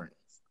sounds different.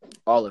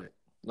 All of it,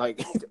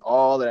 like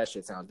all of that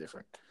shit sounds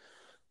different.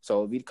 So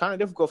it'd be kind of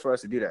difficult for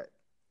us to do that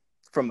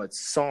from a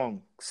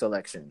song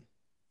selection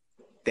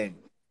thing.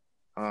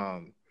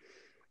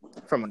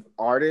 From an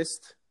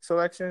artist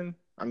selection,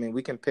 I mean,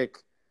 we can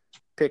pick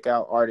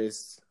out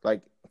artists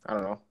like, I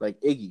don't know, like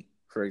Iggy,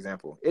 for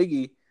example.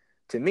 Iggy,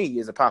 to me,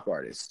 is a pop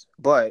artist,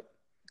 but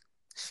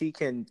she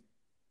can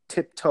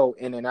tiptoe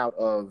in and out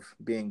of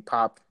being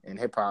pop and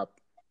hip hop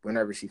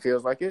whenever she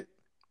feels like it.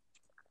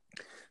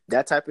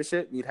 That type of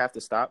shit, we'd have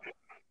to stop.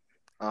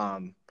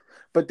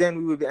 But then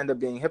we would end up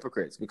being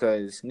hypocrites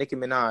because Nicki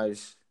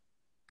Minaj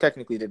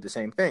technically did the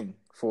same thing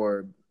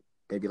for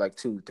maybe like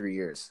 2-3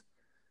 years.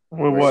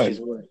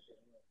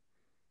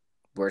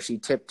 Where she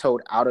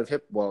tiptoed out of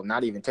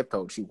not even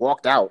tiptoed. She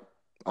walked out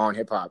on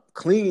hip hop,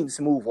 clean,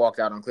 smooth walked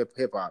out on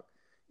hip hop,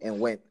 and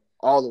went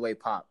all the way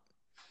pop.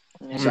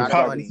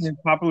 Pop just means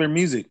popular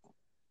music.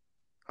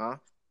 Huh?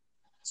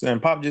 So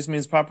and pop just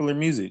means popular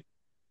music.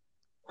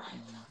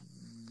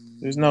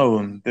 There's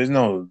no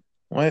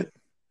what?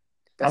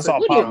 That's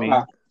all pop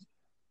means.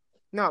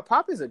 No,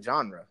 pop is a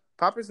genre.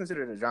 Pop is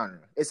considered a genre.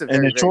 It's a and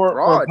very, very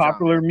broad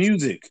popular genre.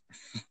 Music.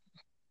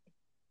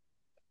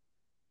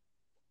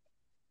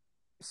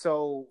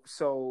 So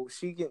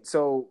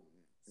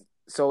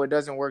it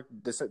doesn't work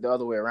the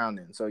other way around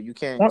then. So you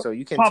can't. So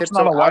you can. Pop's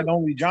not a white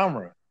only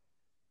genre.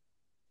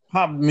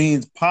 Pop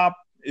means pop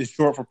is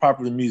short for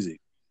popular music.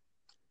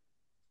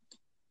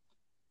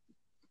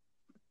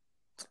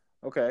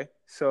 Okay,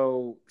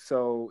 so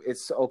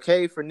it's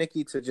okay for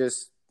Nicki to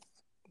just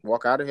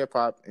walk out of hip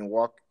hop and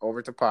walk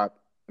over to pop,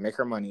 make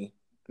her money,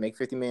 make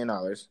 $50 million,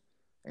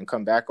 and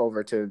come back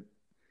over to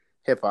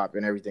hip hop,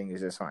 and everything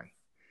is just fine.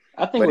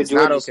 I think what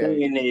George is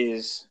saying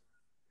is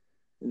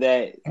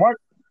that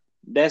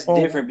that's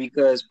different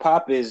because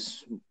pop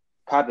is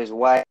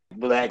white,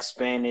 black,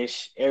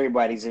 Spanish.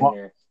 Everybody's in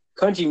there.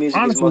 Country music.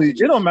 Honestly, it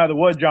don't matter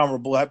what genre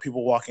black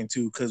people walk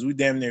into because we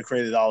damn near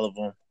created all of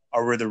them,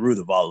 or we're the root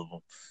of all of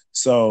them.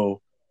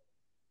 So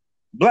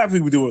black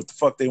people do what the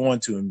fuck they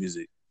want to in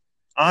music.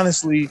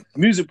 Honestly,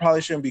 music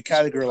probably shouldn't be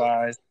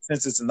categorized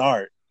since it's an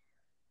art.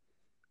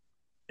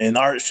 And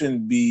art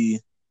shouldn't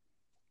be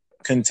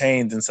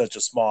contained in such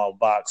a small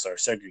box or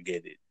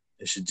segregated.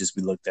 It should just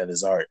be looked at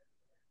as art.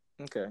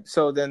 Okay.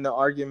 So then the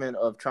argument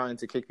of trying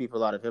to kick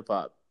people out of hip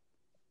hop,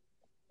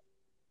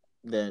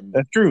 then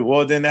that's true.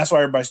 Well, then that's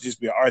why everybody should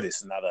just be an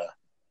artist and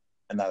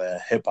not a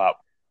hip hop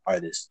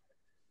artist.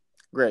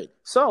 Great.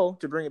 So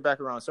to bring it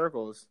back around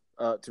circles,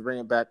 to bring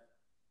it back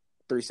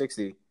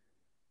 360,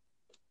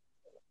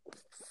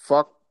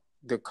 fuck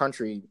the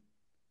country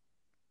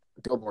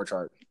Billboard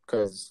chart,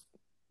 because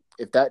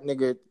if that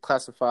nigga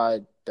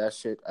classified that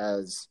shit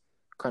as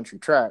country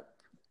trap,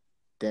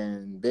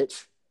 then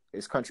bitch,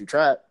 it's country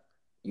trap.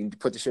 You need to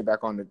put the shit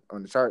back on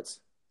the charts.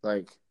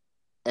 Like,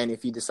 and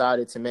if you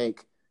decided to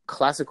make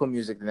classical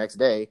music the next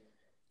day,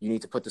 you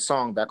need to put the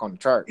song back on the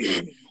chart.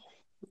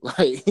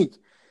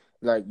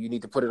 like you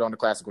need to put it on the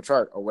classical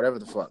chart or whatever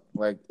the fuck.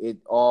 Like, it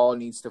all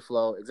needs to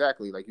flow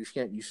exactly. Like, you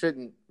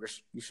shouldn't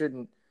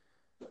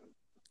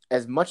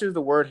as much as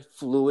the word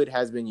fluid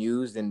has been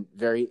used in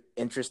very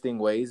interesting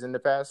ways in the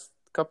past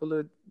couple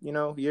of,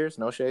 years,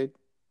 no shade,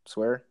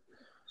 swear.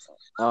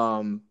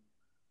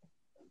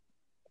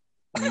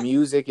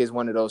 Music is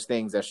one of those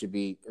things that should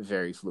be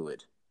very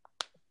fluid.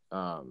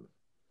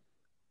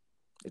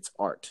 It's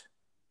art,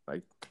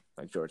 like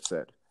George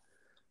said.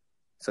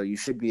 So you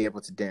should be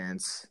able to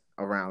dance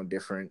around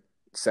different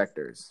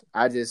sectors.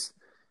 I just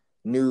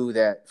knew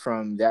that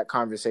from that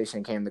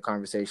conversation came the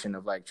conversation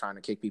of like trying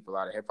to kick people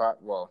out of hip hop.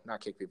 Well, not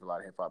kick people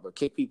out of hip hop, but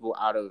kick people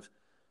out of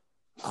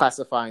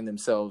classifying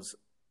themselves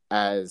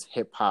as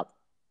hip hop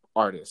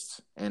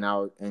artists. And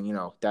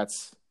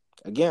that's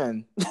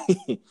again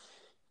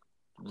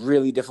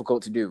really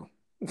difficult to do,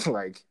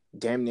 like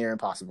damn near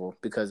impossible,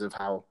 because of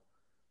how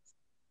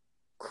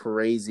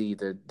crazy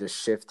the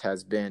shift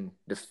has been.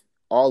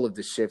 All of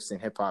the shifts in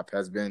hip hop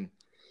has been.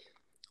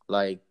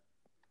 Like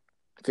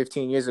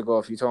 15 years ago,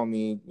 if you told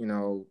me,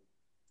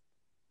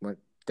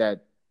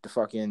 that the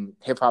fucking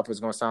hip hop was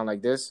gonna sound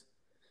like this,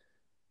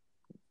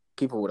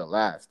 people would have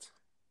laughed.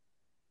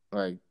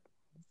 Like,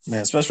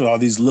 man, especially all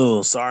these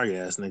little sorry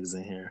ass niggas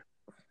in here.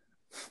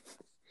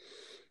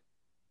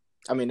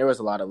 I mean, there was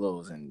a lot of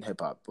Lils in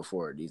hip hop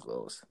before these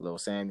Lils. Lil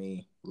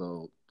Sammy,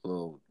 Lil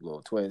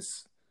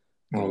Twist.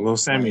 Well, Lil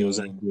Sammy was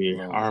actually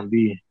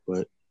R&B,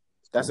 but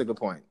that's a good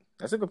point.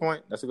 That's a good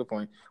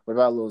point. What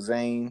about Lil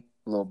Zane,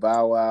 Lil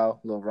Bow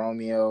Wow, Lil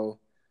Romeo,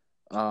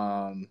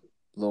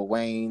 Lil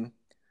Wayne?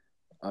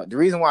 The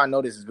reason why I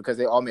know this is because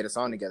they all made a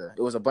song together.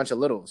 It was a bunch of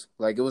littles.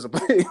 Like it was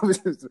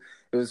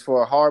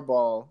for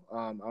Hardball.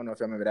 I don't know if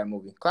you remember that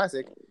movie.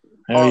 Classic.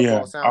 Hell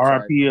yeah.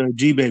 R.I.P.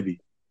 G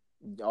Baby.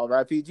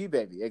 R.I.P. G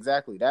Baby.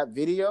 Exactly. That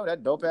video,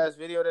 that dope ass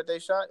video that they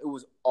shot, it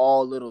was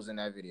all littles in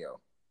that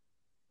video.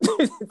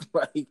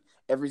 Like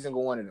every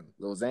single one of them.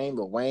 Lil Zane,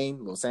 Lil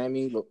Wayne, Lil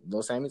Sammy,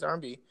 Lil Sammy's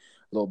R&B,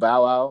 Lil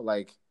Bow Wow.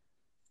 Like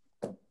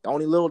the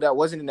only little that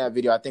wasn't in that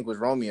video, I think, was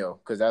Romeo,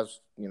 because that's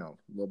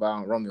Lil Bow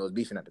and Romeo was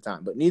beefing at the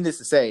time. But needless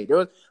to say,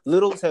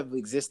 littles have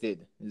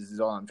existed. This is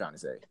all I'm trying to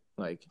say.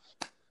 Like,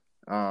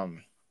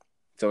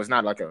 so it's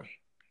not like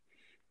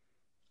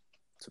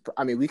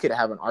we could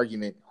have an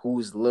argument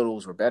whose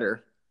littles were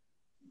better.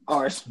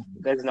 Ours.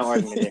 There's no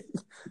argument there.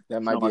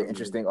 That might be an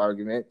interesting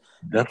argument.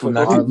 Definitely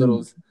not our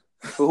littles.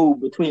 For who?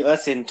 Between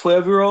us and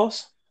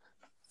 12-year-olds?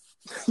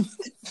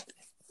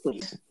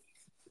 Please.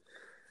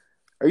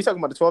 Are you talking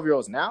about the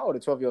 12-year-olds now or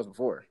the 12-year-olds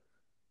before?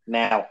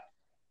 Now.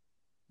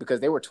 Because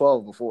they were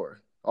 12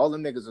 before. All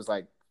them niggas was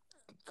like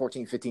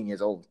 14, 15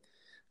 years old.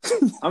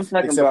 I'm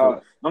talking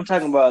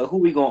about who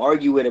we gonna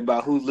argue with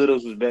about whose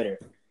littles was better.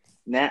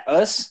 Not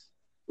us.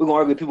 We're gonna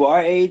argue with people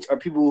our age or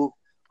people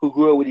who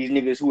grew up with these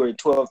niggas who were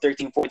 12,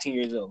 13, 14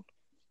 years old.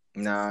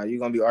 Nah, you're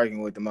gonna be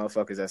arguing with the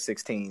motherfuckers at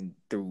 16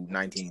 through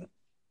 19.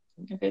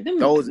 Okay,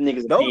 those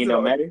niggas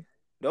don't matter.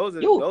 Those are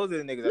the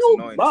niggas that's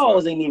annoying.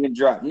 Balls ain't even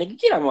dropped. Nigga,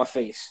 get out of my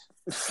face.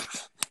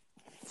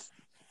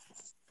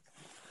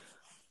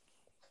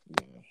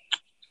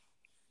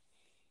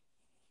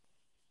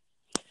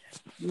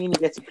 You ain't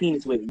got your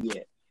penis with it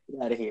yet.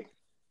 Get out of here.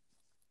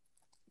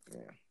 Yeah.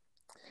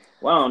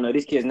 Well, I don't know.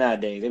 These kids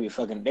nowadays, they be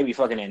fucking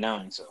at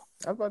 9. So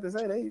I was about to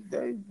say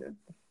they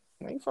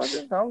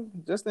fucking. I was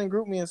just in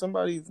group me and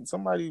somebody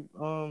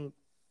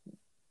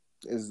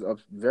is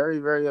very,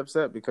 very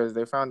upset because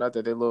they found out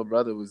that their little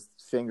brother was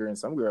fingering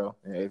some girl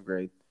in 8th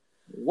grade.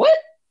 What?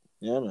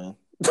 Yeah, man.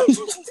 That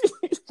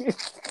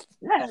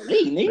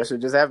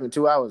shit just happened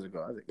 2 hours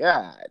ago. I was like,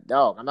 God,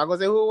 dog. I'm not gonna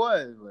say who it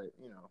was, but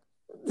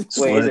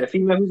Wait, is it a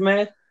female who's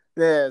mad?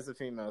 Yeah, it's a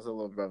female. It's a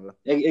little brother.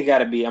 It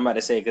gotta be. I'm about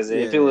to say because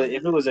if it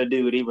was a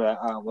dude, he'd be like,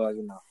 oh well,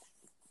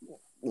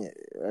 Yeah,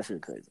 that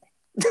shit crazy.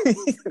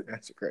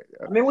 That shit crazy.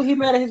 I mean, what he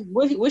mad at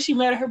what she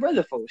mad at her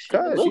brother for?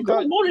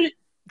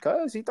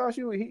 Because he thought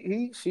she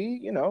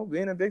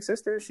being a big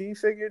sister, she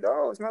figured,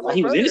 it's my little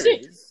he brother. Was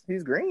innocent.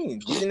 He's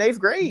green. He's in 8th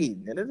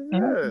grade.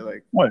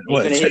 Like what?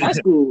 High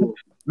school.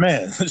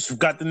 Man,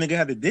 got the nigga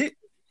had a dick.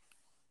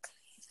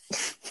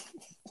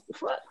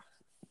 What?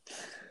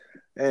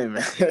 Hey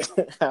man,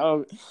 I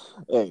don't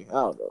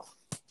know.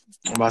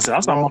 I'm about to say I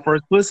saw my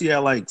first pussy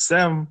at like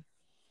 7.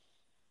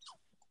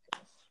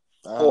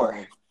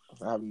 4.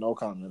 I have no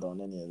comment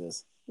on any of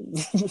this.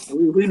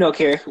 we don't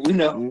care. We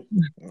know.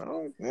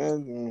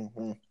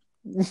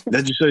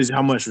 That just shows you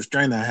how much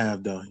restraint I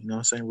have, though. You know what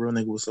I'm saying? Real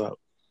nigga, what's up?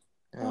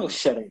 Oh,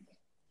 shut up.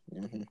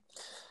 Mm-hmm.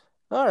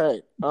 All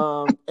right.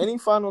 Any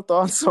final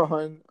thoughts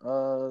on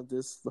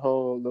this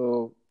whole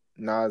little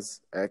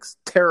Nas X?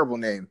 Terrible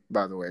name,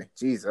 by the way.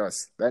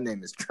 Jesus, that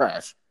name is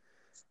trash.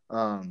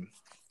 On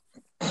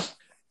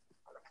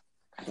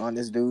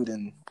this dude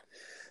and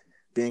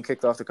being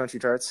kicked off the country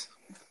charts.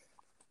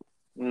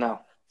 No,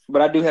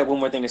 but I do have one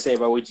more thing to say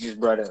about what you just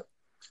brought up.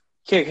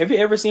 Kick, have you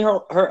ever seen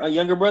her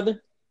younger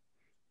brother?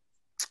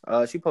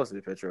 She posted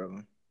a picture of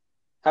him.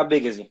 How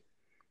big is he?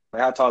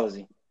 Like, how tall is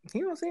he? He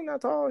don't seem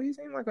that tall. He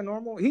seems like a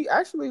normal. He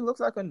actually looks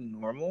like a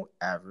normal,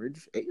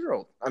 average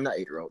 8-year-old. I'm not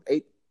 8-year-old.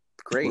 8th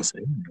grade.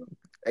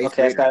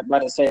 Okay, I was about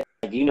to say,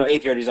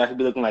 8th graders I could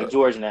be looking like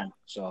George now.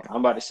 So I'm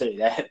about to say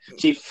that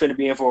she's finna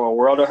be in for a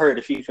world of hurt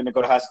if she's finna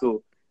go to high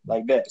school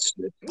like that.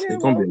 He's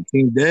gonna be a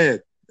team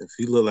dad if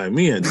he look like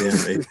me at damn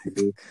 8th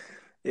grade.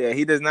 Yeah,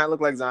 he does not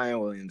look like Zion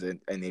Williams in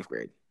 8th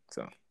grade,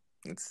 so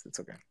it's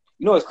okay.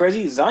 You know what's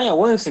crazy? Zion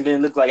Williamson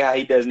didn't look like how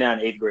he does now in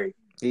 8th grade.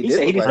 He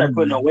said he didn't start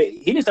putting on weight.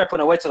 He didn't start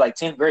putting on weight till like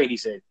 10th grade. He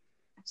said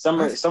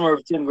summer of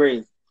 10th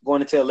grade,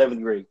 going into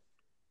 11th grade.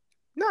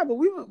 No, but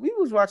we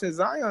was watching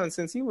Zion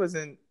since he was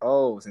in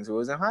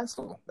high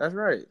school. That's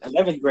right.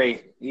 11th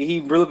grade.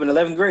 He grew up in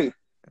 11th grade.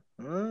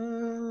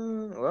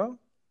 Well,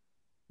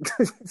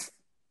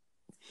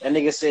 that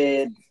nigga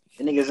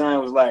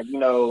Zion was like,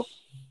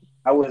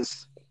 I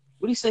was.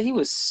 What did he say? He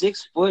was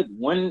 6 foot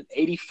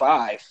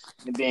 185,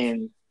 and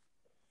then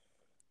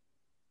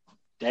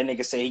that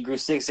nigga said he grew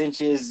 6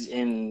 inches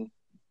and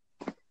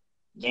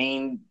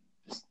gained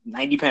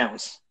 90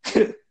 pounds.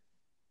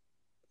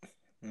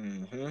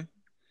 Mm-hmm.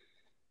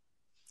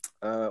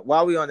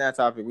 While we on that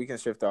topic, we can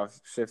shift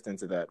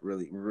into that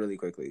really, really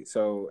quickly.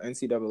 So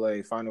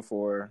NCAA Final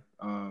Four.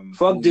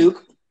 Fuck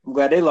Duke. I'm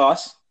glad they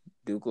lost.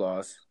 Duke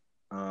lost.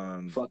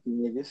 Fuck you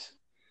niggas.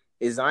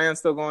 Is Zion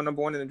still going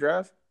number 1 in the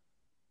draft?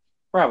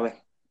 Probably.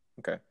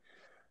 Okay.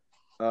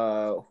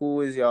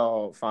 Who is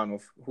y'all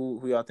final?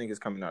 Who y'all think is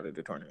coming out of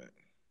the tournament?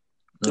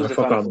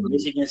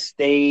 Michigan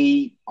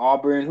State,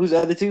 Auburn. Who's the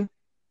other two?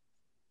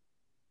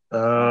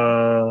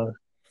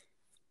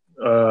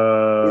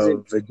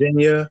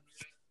 Virginia,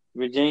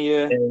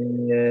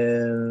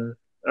 and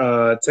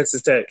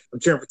Texas Tech. I'm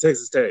cheering for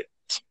Texas Tech.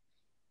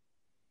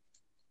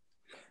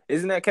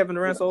 Isn't that Kevin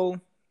Durant's old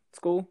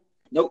school?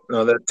 Nope.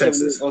 No, that's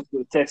Texas.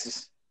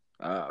 Texas.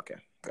 Okay,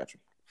 gotcha.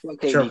 I'm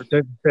cheering for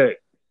Texas Tech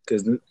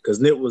because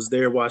Nick was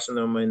there watching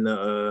them in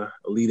the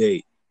Elite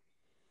Eight.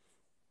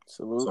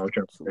 Salute. So I'm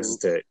cheering for Texas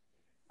Tech.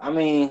 I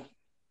mean,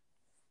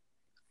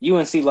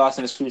 UNC lost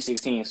in the Sweet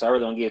 16, so I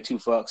really don't give 2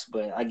 fucks.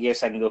 But I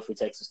guess I can go for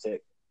Texas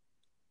Tech.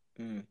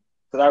 Because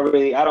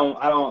I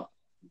don't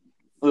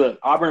look.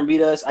 Auburn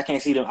beat us. I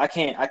can't see them. I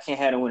can't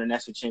have them win a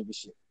national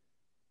championship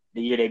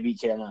the year they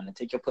beat Carolina.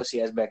 Take your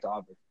pussy ass back to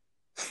Auburn.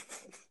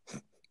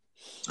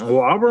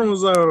 Well, Auburn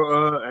was a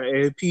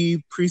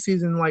AP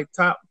preseason like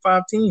top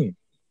 5 team.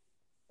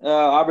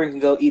 Auburn can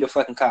go eat a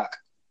fucking cock.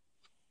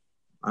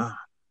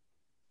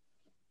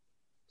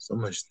 So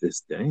much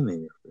disdain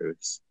in your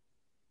face.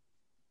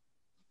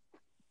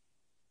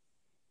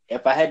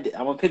 If I had,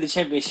 I'm gonna pick the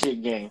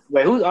championship game.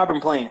 Wait, who's Auburn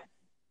playing?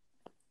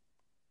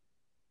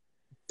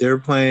 They're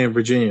playing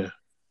Virginia,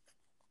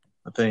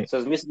 I think. So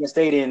it's Michigan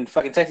State and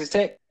fucking Texas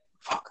Tech.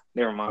 Fuck,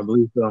 never mind. I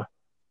believe so.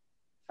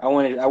 I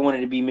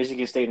wanted to be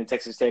Michigan State and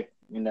Texas Tech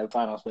in the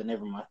finals, but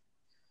never mind.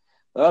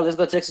 Well, let's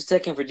go Texas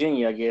Tech and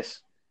Virginia, I guess.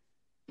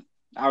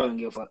 I don't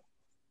give a fuck.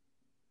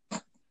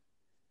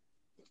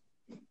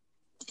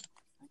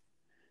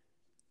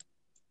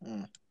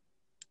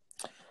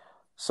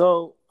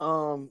 So,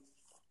 I'm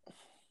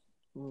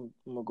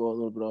gonna go a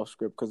little bit off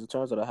script because it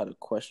turns out I had a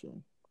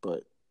question,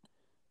 but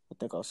I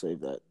think I'll save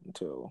that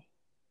until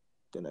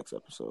the next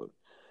episode.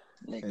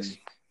 Niggas.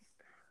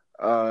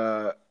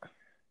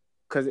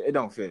 Because it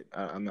don't fit.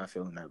 I'm not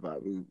feeling that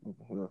vibe.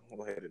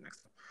 We'll hit it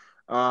next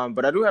time.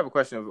 But I do have a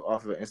question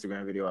off of an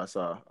Instagram video I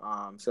saw.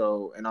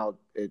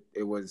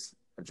 It was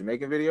a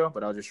Jamaican video,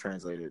 but I'll just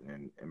translate it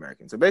in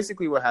American. So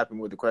basically, what happened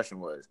with the question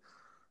was,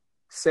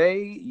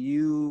 say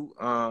your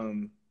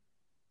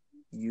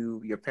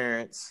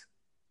parents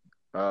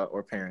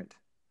or parent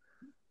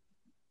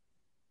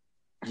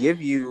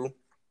give you,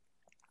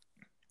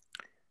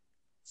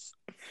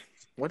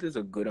 what is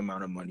a good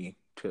amount of money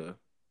to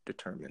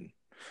determine?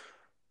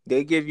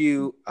 They give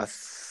you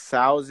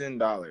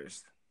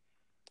 $1,000,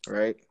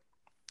 right?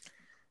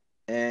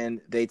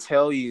 And they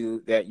tell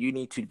you that you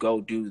need to go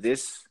do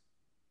this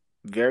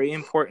very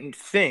important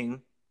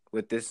thing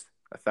with this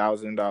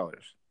 $1,000.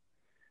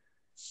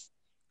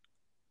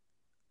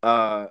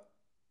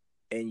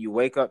 And you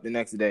wake up the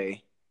next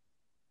day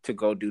to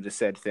go do the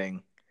said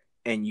thing,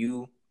 and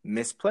you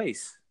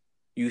misplace.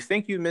 You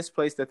think you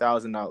misplaced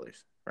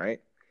 $1,000,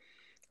 right?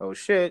 Oh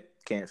shit,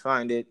 can't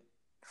find it.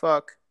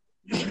 Fuck.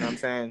 You know what I'm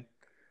saying?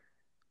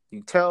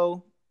 You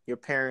tell your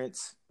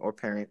parents or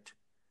parent,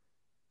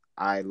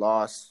 I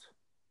lost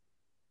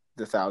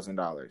the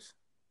 $1,000.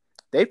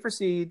 They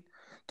proceed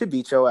to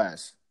beat your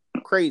ass.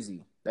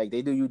 Crazy. Like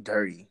they do you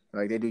dirty.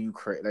 Like they do you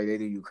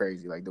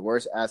crazy. Like the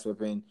worst ass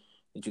whipping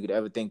that you could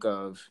ever think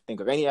of.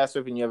 Think of any ass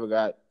whipping you ever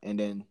got, and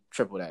then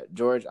triple that.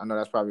 George, I know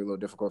that's probably a little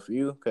difficult for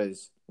you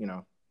because,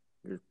 you're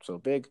so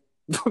big.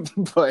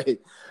 But,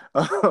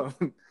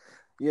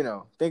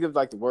 think of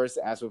like the worst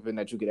ass whipping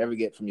that you could ever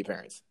get from your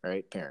parents,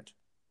 right? Parent.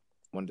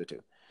 One of the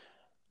two.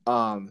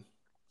 And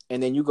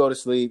then you go to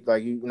sleep,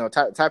 like,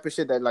 type of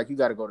shit that, like, you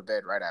got to go to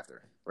bed right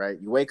after, right?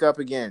 You wake up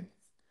again.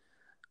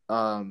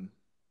 And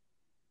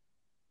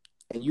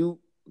you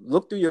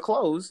look through your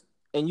clothes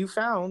and you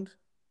found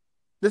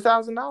the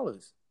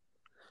 $1,000.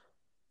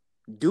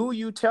 Do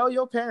you tell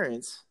your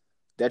parents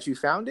that you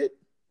found it?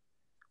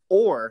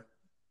 Or,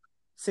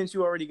 since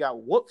you already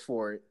got whooped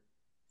for it,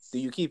 do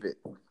you keep it?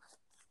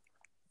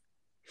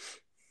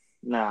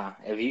 Nah.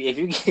 If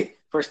you get,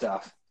 first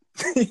off,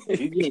 if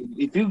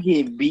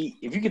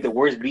you get the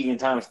worst beating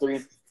times 3,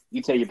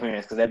 You tell your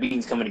parents because that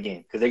beating's coming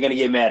again because they're gonna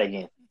get mad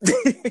again.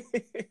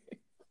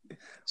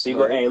 So you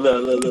go, hey,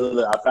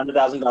 look, I found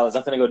 $1,000.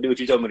 I'm gonna go do what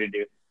you told me to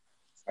do.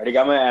 I already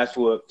got my ass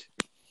whooped.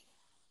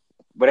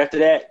 But after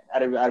that,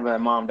 I'd be like,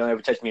 Mom, don't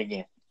ever touch me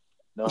again.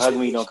 Don't hug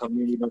me. Don't come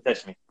near me. Don't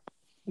touch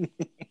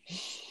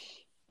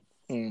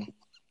me.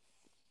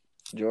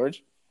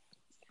 George?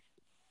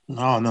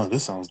 No,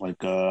 this sounds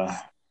like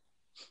I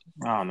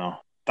don't know,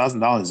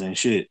 $1,000 ain't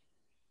shit.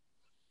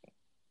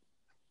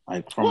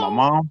 Like from my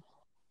mom,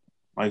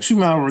 like she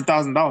mad over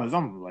 $1,000.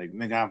 I'm like,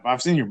 nigga,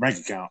 I've seen your bank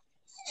account.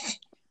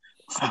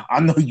 I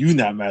know you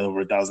not mad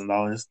over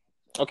 $1,000.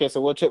 Okay,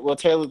 so we'll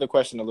tailor the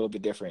question a little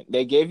bit different.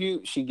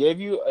 She gave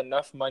you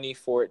enough money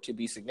for it to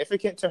be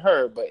significant to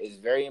her, but it's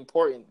very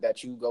important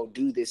that you go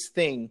do this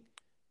thing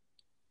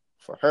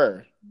for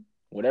her,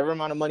 whatever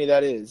amount of money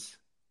that is.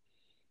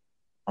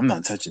 I'm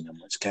not touching that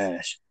much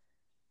cash.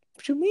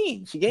 What you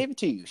mean? She gave it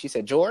to you. She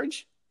said,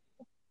 George,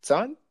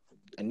 son,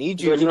 I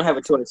need you. George, you don't have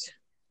a choice.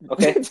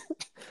 Okay?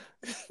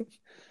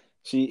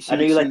 I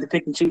know you like to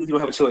pick and choose. You don't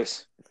have a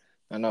choice.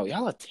 I know.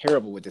 Y'all are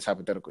terrible with this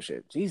hypothetical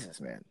shit.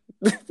 Jesus, man.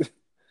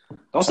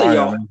 Don't say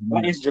y'all. I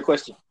answered your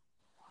question.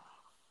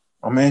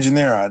 I'm an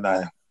engineer.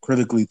 I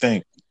critically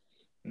think.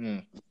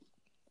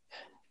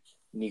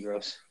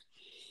 Negroes.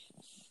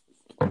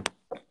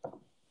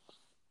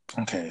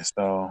 Okay,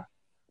 so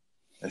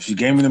if she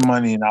gave me the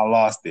money and I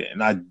lost it,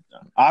 and I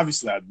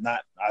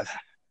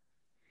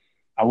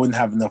wouldn't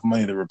have enough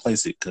money to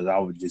replace it because I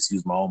would just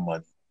use my own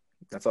money.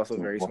 That's also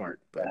very smart.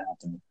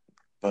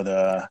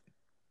 But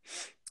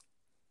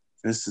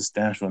it's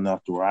substantial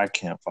enough to where I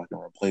can't fucking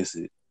replace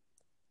it.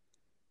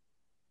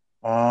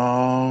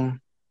 Do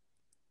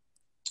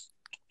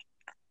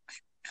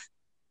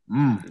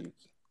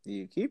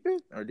you keep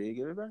it or do you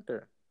give it back to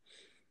her?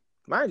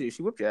 Mind you,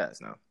 she whipped your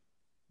ass now.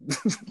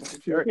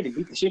 She already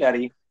beat the shit out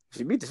of you.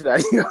 She beat the shit out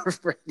of you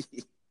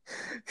already.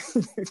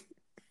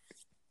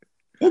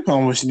 Depends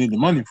on what she need the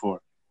money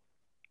for.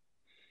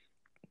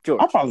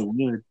 George. I probably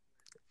would.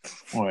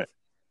 What?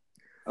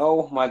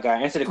 Oh my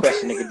God! Answer the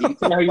question, nigga. Do you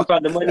tell her you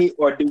found the money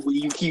or will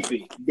you keep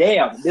it?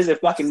 Damn, does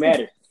it fucking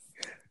matter?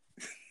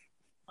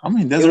 I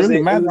mean, does it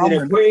really matter? It was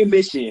an important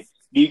mission.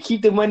 Do you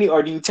keep the money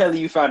or do you tell her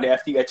you found it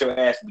after you got your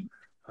ass beat?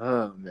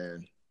 Oh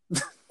man.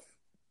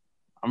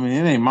 I mean,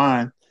 it ain't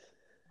mine.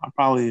 I'll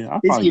probably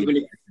give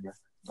it back.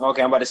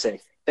 Okay, I'm about to say.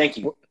 Thank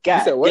you. God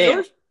you said what, damn.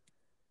 George?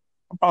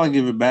 I'll probably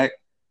give it back.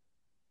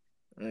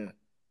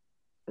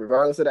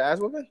 Regardless of the ass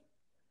whooping?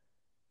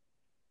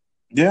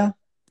 Yeah.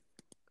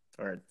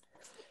 All right.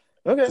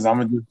 Okay. Because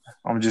I'm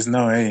gonna just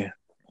know, hey,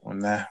 when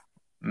that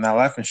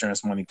life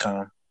insurance money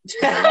comes, it's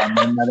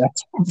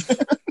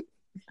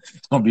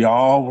gonna be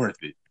all worth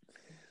it.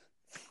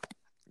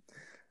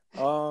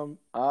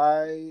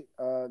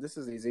 This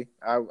is easy.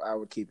 I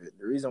would keep it.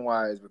 The reason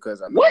why is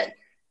because What?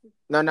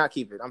 No, not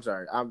keep it. I'm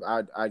sorry.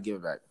 I'd give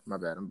it back. My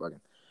bad. I'm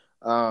bugging.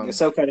 Your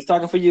subcon is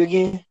talking for you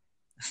again?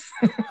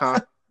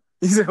 Huh?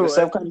 Your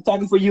subcon is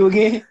talking for you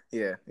again?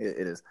 Yeah,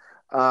 it is.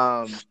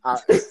 I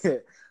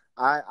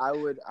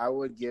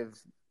would give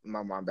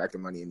my mom back the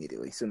money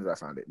immediately as soon as I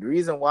found it. The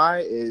reason why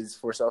is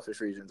for selfish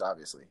reasons,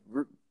 obviously,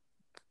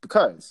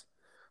 because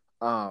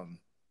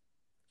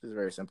this is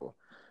very simple.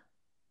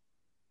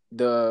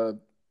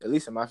 At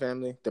least in my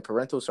family, the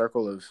parental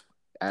circle of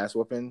ass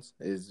whoopings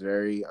is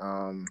very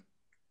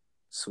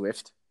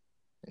swift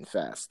and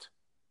fast.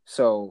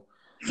 So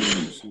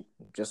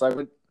just like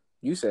what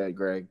you said,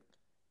 Greg,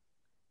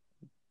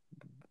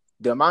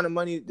 the amount of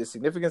money, the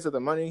significance of the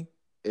money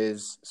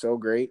is so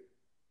great.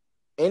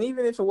 And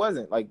even if it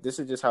wasn't, like, this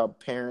is just how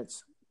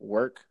parents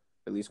work.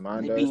 At least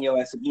mine does. They beating your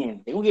ass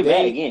again. They gonna get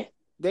mad again.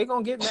 They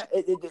gonna get mad.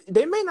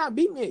 They may not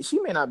beat me. She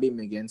may not beat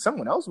me again.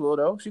 Someone else will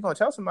though. She gonna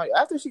tell somebody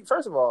after she.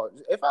 First of all,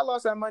 if I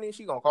lost that money,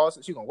 she gonna call.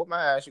 She gonna whoop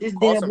my ass. This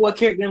damn boy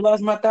character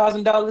lost my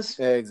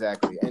 $1,000.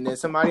 Exactly. And then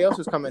somebody else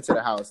is coming to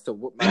the house to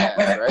whoop my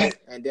ass, right?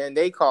 And then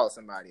they call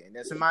somebody, and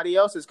then somebody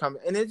else is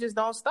coming, and it just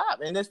don't stop.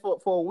 And it's for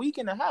a week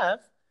and a half.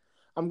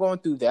 I'm going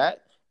through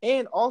that,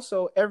 and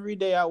also every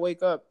day I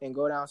wake up and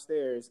go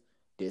downstairs.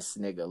 This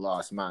nigga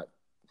lost my,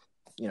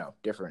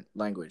 different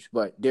language,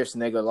 but this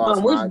nigga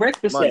lost where's my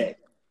breakfast money. at?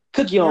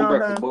 Cook your own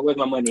breakfast, boy. Where's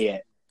my money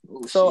at?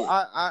 Oh, so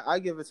I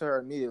give it to her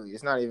immediately.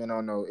 It's not even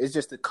on no. It's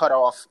just to cut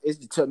off.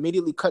 It's to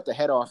immediately cut the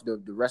head off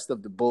the rest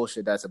of the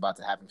bullshit that's about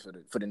to happen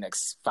for the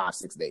next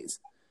 5-6 days.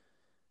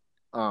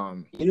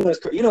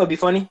 What'd be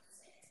funny?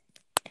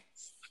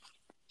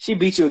 She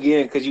beat you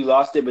again because you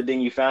lost it, but then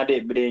you found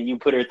it, but then you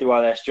put her through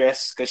all that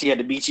stress because she had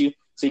to beat you,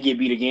 so you get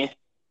beat again.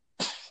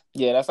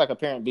 Yeah, that's like a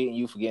parent beating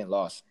you for getting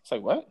lost. It's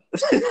like, what?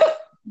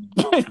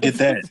 Get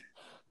that.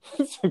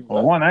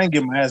 Well, one, I ain't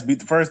get my ass beat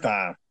the first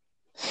time.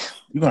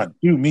 You're going to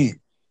do me.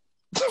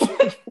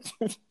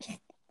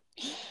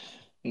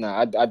 No,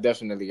 I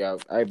definitely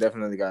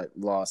got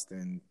lost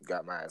and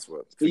got my ass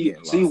whooped.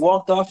 So you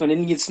walked off and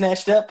didn't get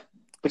snatched up,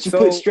 but you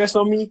put stress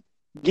on me?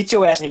 Get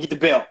your ass and get the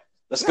belt.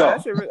 Let's go.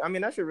 That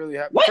should really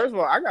happen. What? First of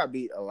all, I got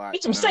beat a lot.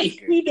 Get some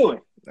safe. What are you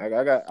doing?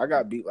 I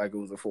got beat like it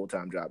was a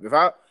full-time job.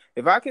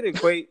 If I could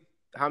equate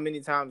how many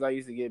times I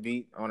used to get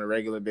beat on a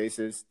regular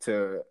basis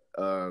to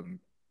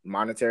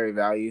monetary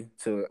value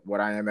to what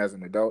I am as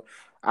an adult,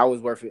 I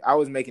was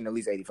making at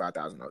least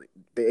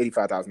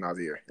 $85,000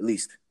 a year, at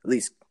least.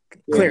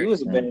 Yeah, Clear. he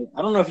was a bad.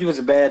 I don't know if he was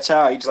a bad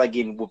child. He just like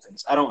getting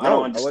whoopings. I don't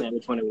understand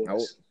which one it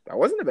was. I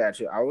wasn't a bad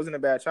child. I wasn't a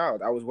bad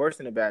child. I was worse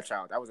than a bad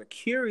child. I was a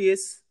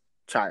curious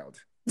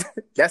child.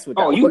 That's what.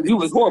 You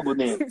was horrible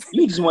then.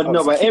 You just want to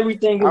know about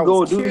everything and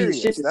go do these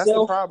shit yourself. That's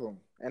the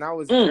problem. And I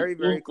was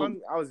very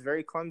clumsy. I was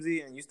very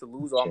clumsy and used to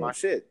lose all my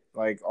shit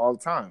like all the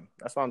time.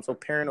 That's why I'm so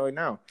paranoid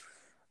now.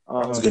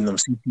 I was getting them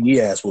CPE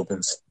ass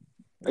whoopings.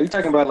 Are you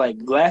talking about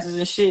like glasses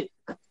and shit?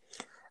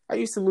 I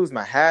used to lose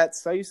my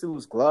hats. I used to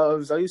lose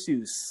gloves. I used to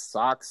use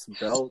socks,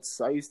 belts.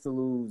 I used to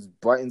lose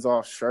buttons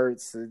off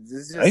shirts. I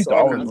used to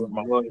always lose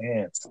my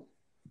pants.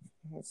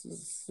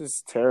 This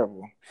is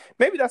terrible.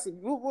 Maybe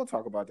we'll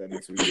talk about that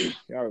next week.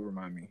 Y'all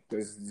remind me.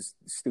 There's this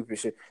stupid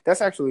shit.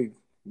 That's actually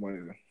one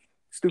of the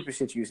stupid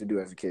shit you used to do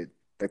as a kid.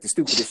 Like the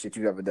stupidest shit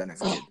you've ever done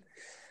as a kid.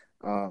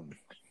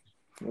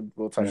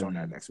 We'll touch on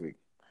that next week.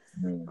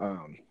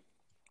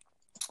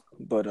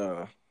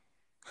 But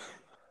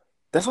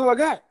that's all I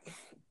got.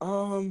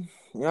 Y'all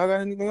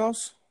got anything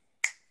else?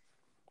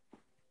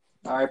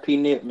 R.I.P.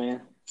 Nip,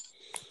 man.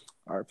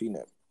 R.I.P.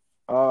 Nip.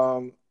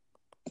 I'm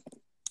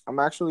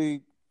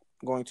actually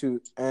going to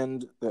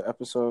end the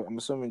episode. I'm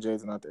assuming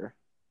Jay's not there.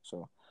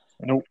 So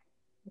nope.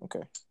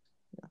 Okay.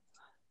 Yeah.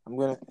 I'm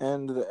gonna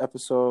end the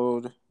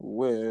episode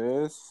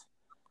with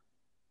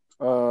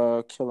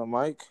Killer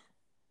Mike.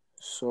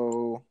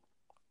 So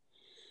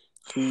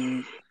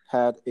he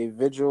had a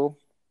vigil,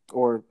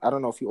 or I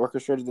don't know if he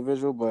orchestrated the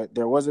vigil, but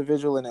there was a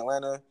vigil in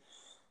Atlanta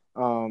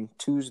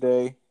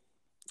Tuesday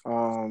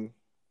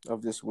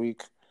of this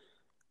week,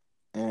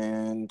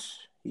 and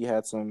he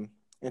had some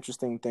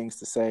interesting things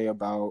to say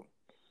about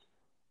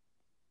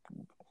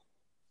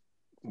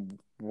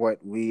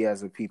what we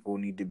as a people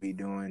need to be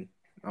doing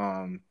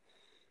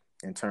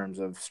in terms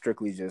of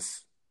strictly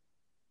just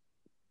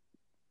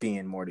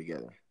being more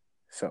together.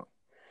 So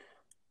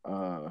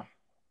I'm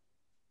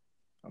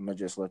gonna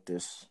just let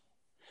this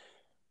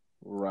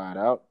ride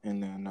out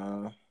and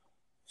then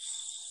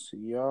see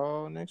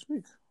y'all next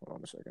week. Hold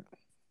on a second.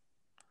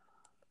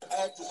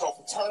 Actors or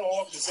fraternal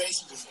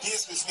organizations and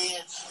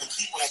businessmen and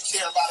people that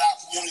care about our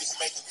communities and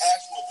make an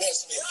actual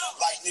investment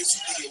like this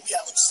did. We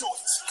have a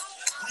choice.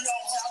 We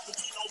don't have to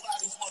be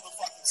nobody's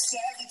motherfucking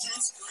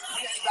savages.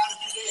 We ain't got to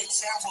be their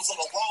examples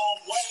of the wrong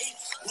way.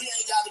 We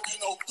ain't got to be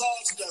no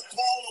thugs that are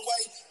thrown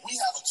away. We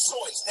have a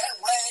choice. That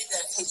rag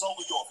that is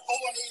over your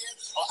forehead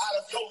or out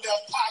of your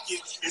left pocket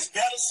is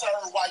better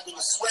served wiping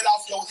the sweat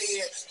off your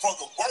head for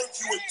the work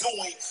you are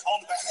doing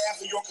on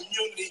behalf of your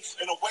community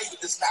in a way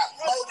that does not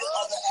murder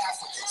other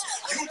Africans.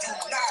 You do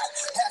not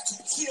have to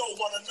kill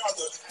one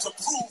another to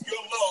prove your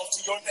love to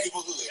your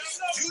neighborhood.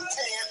 You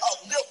can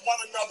uplift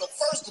one another,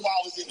 first of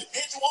all, as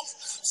individuals.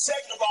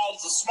 Second of all,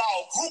 as a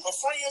small group of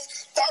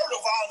friends. Third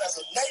of all, as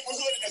a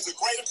neighborhood and as a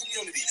greater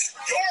community.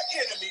 Your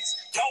enemies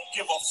don't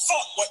give a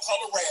fuck what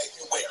color rag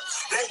you wear.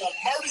 They will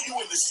murder you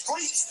in the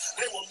streets.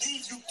 They will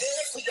leave you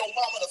dead for your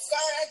mama to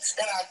find.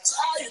 And I'm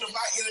tired of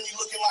my enemy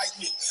looking like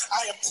me.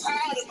 I am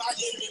tired of my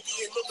enemy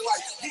looking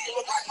like he can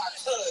look like my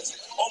cousin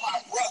or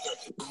my brother.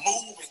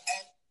 Move and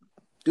act.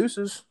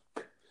 Deuces.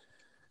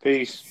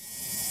 Peace.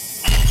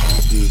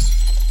 Peace.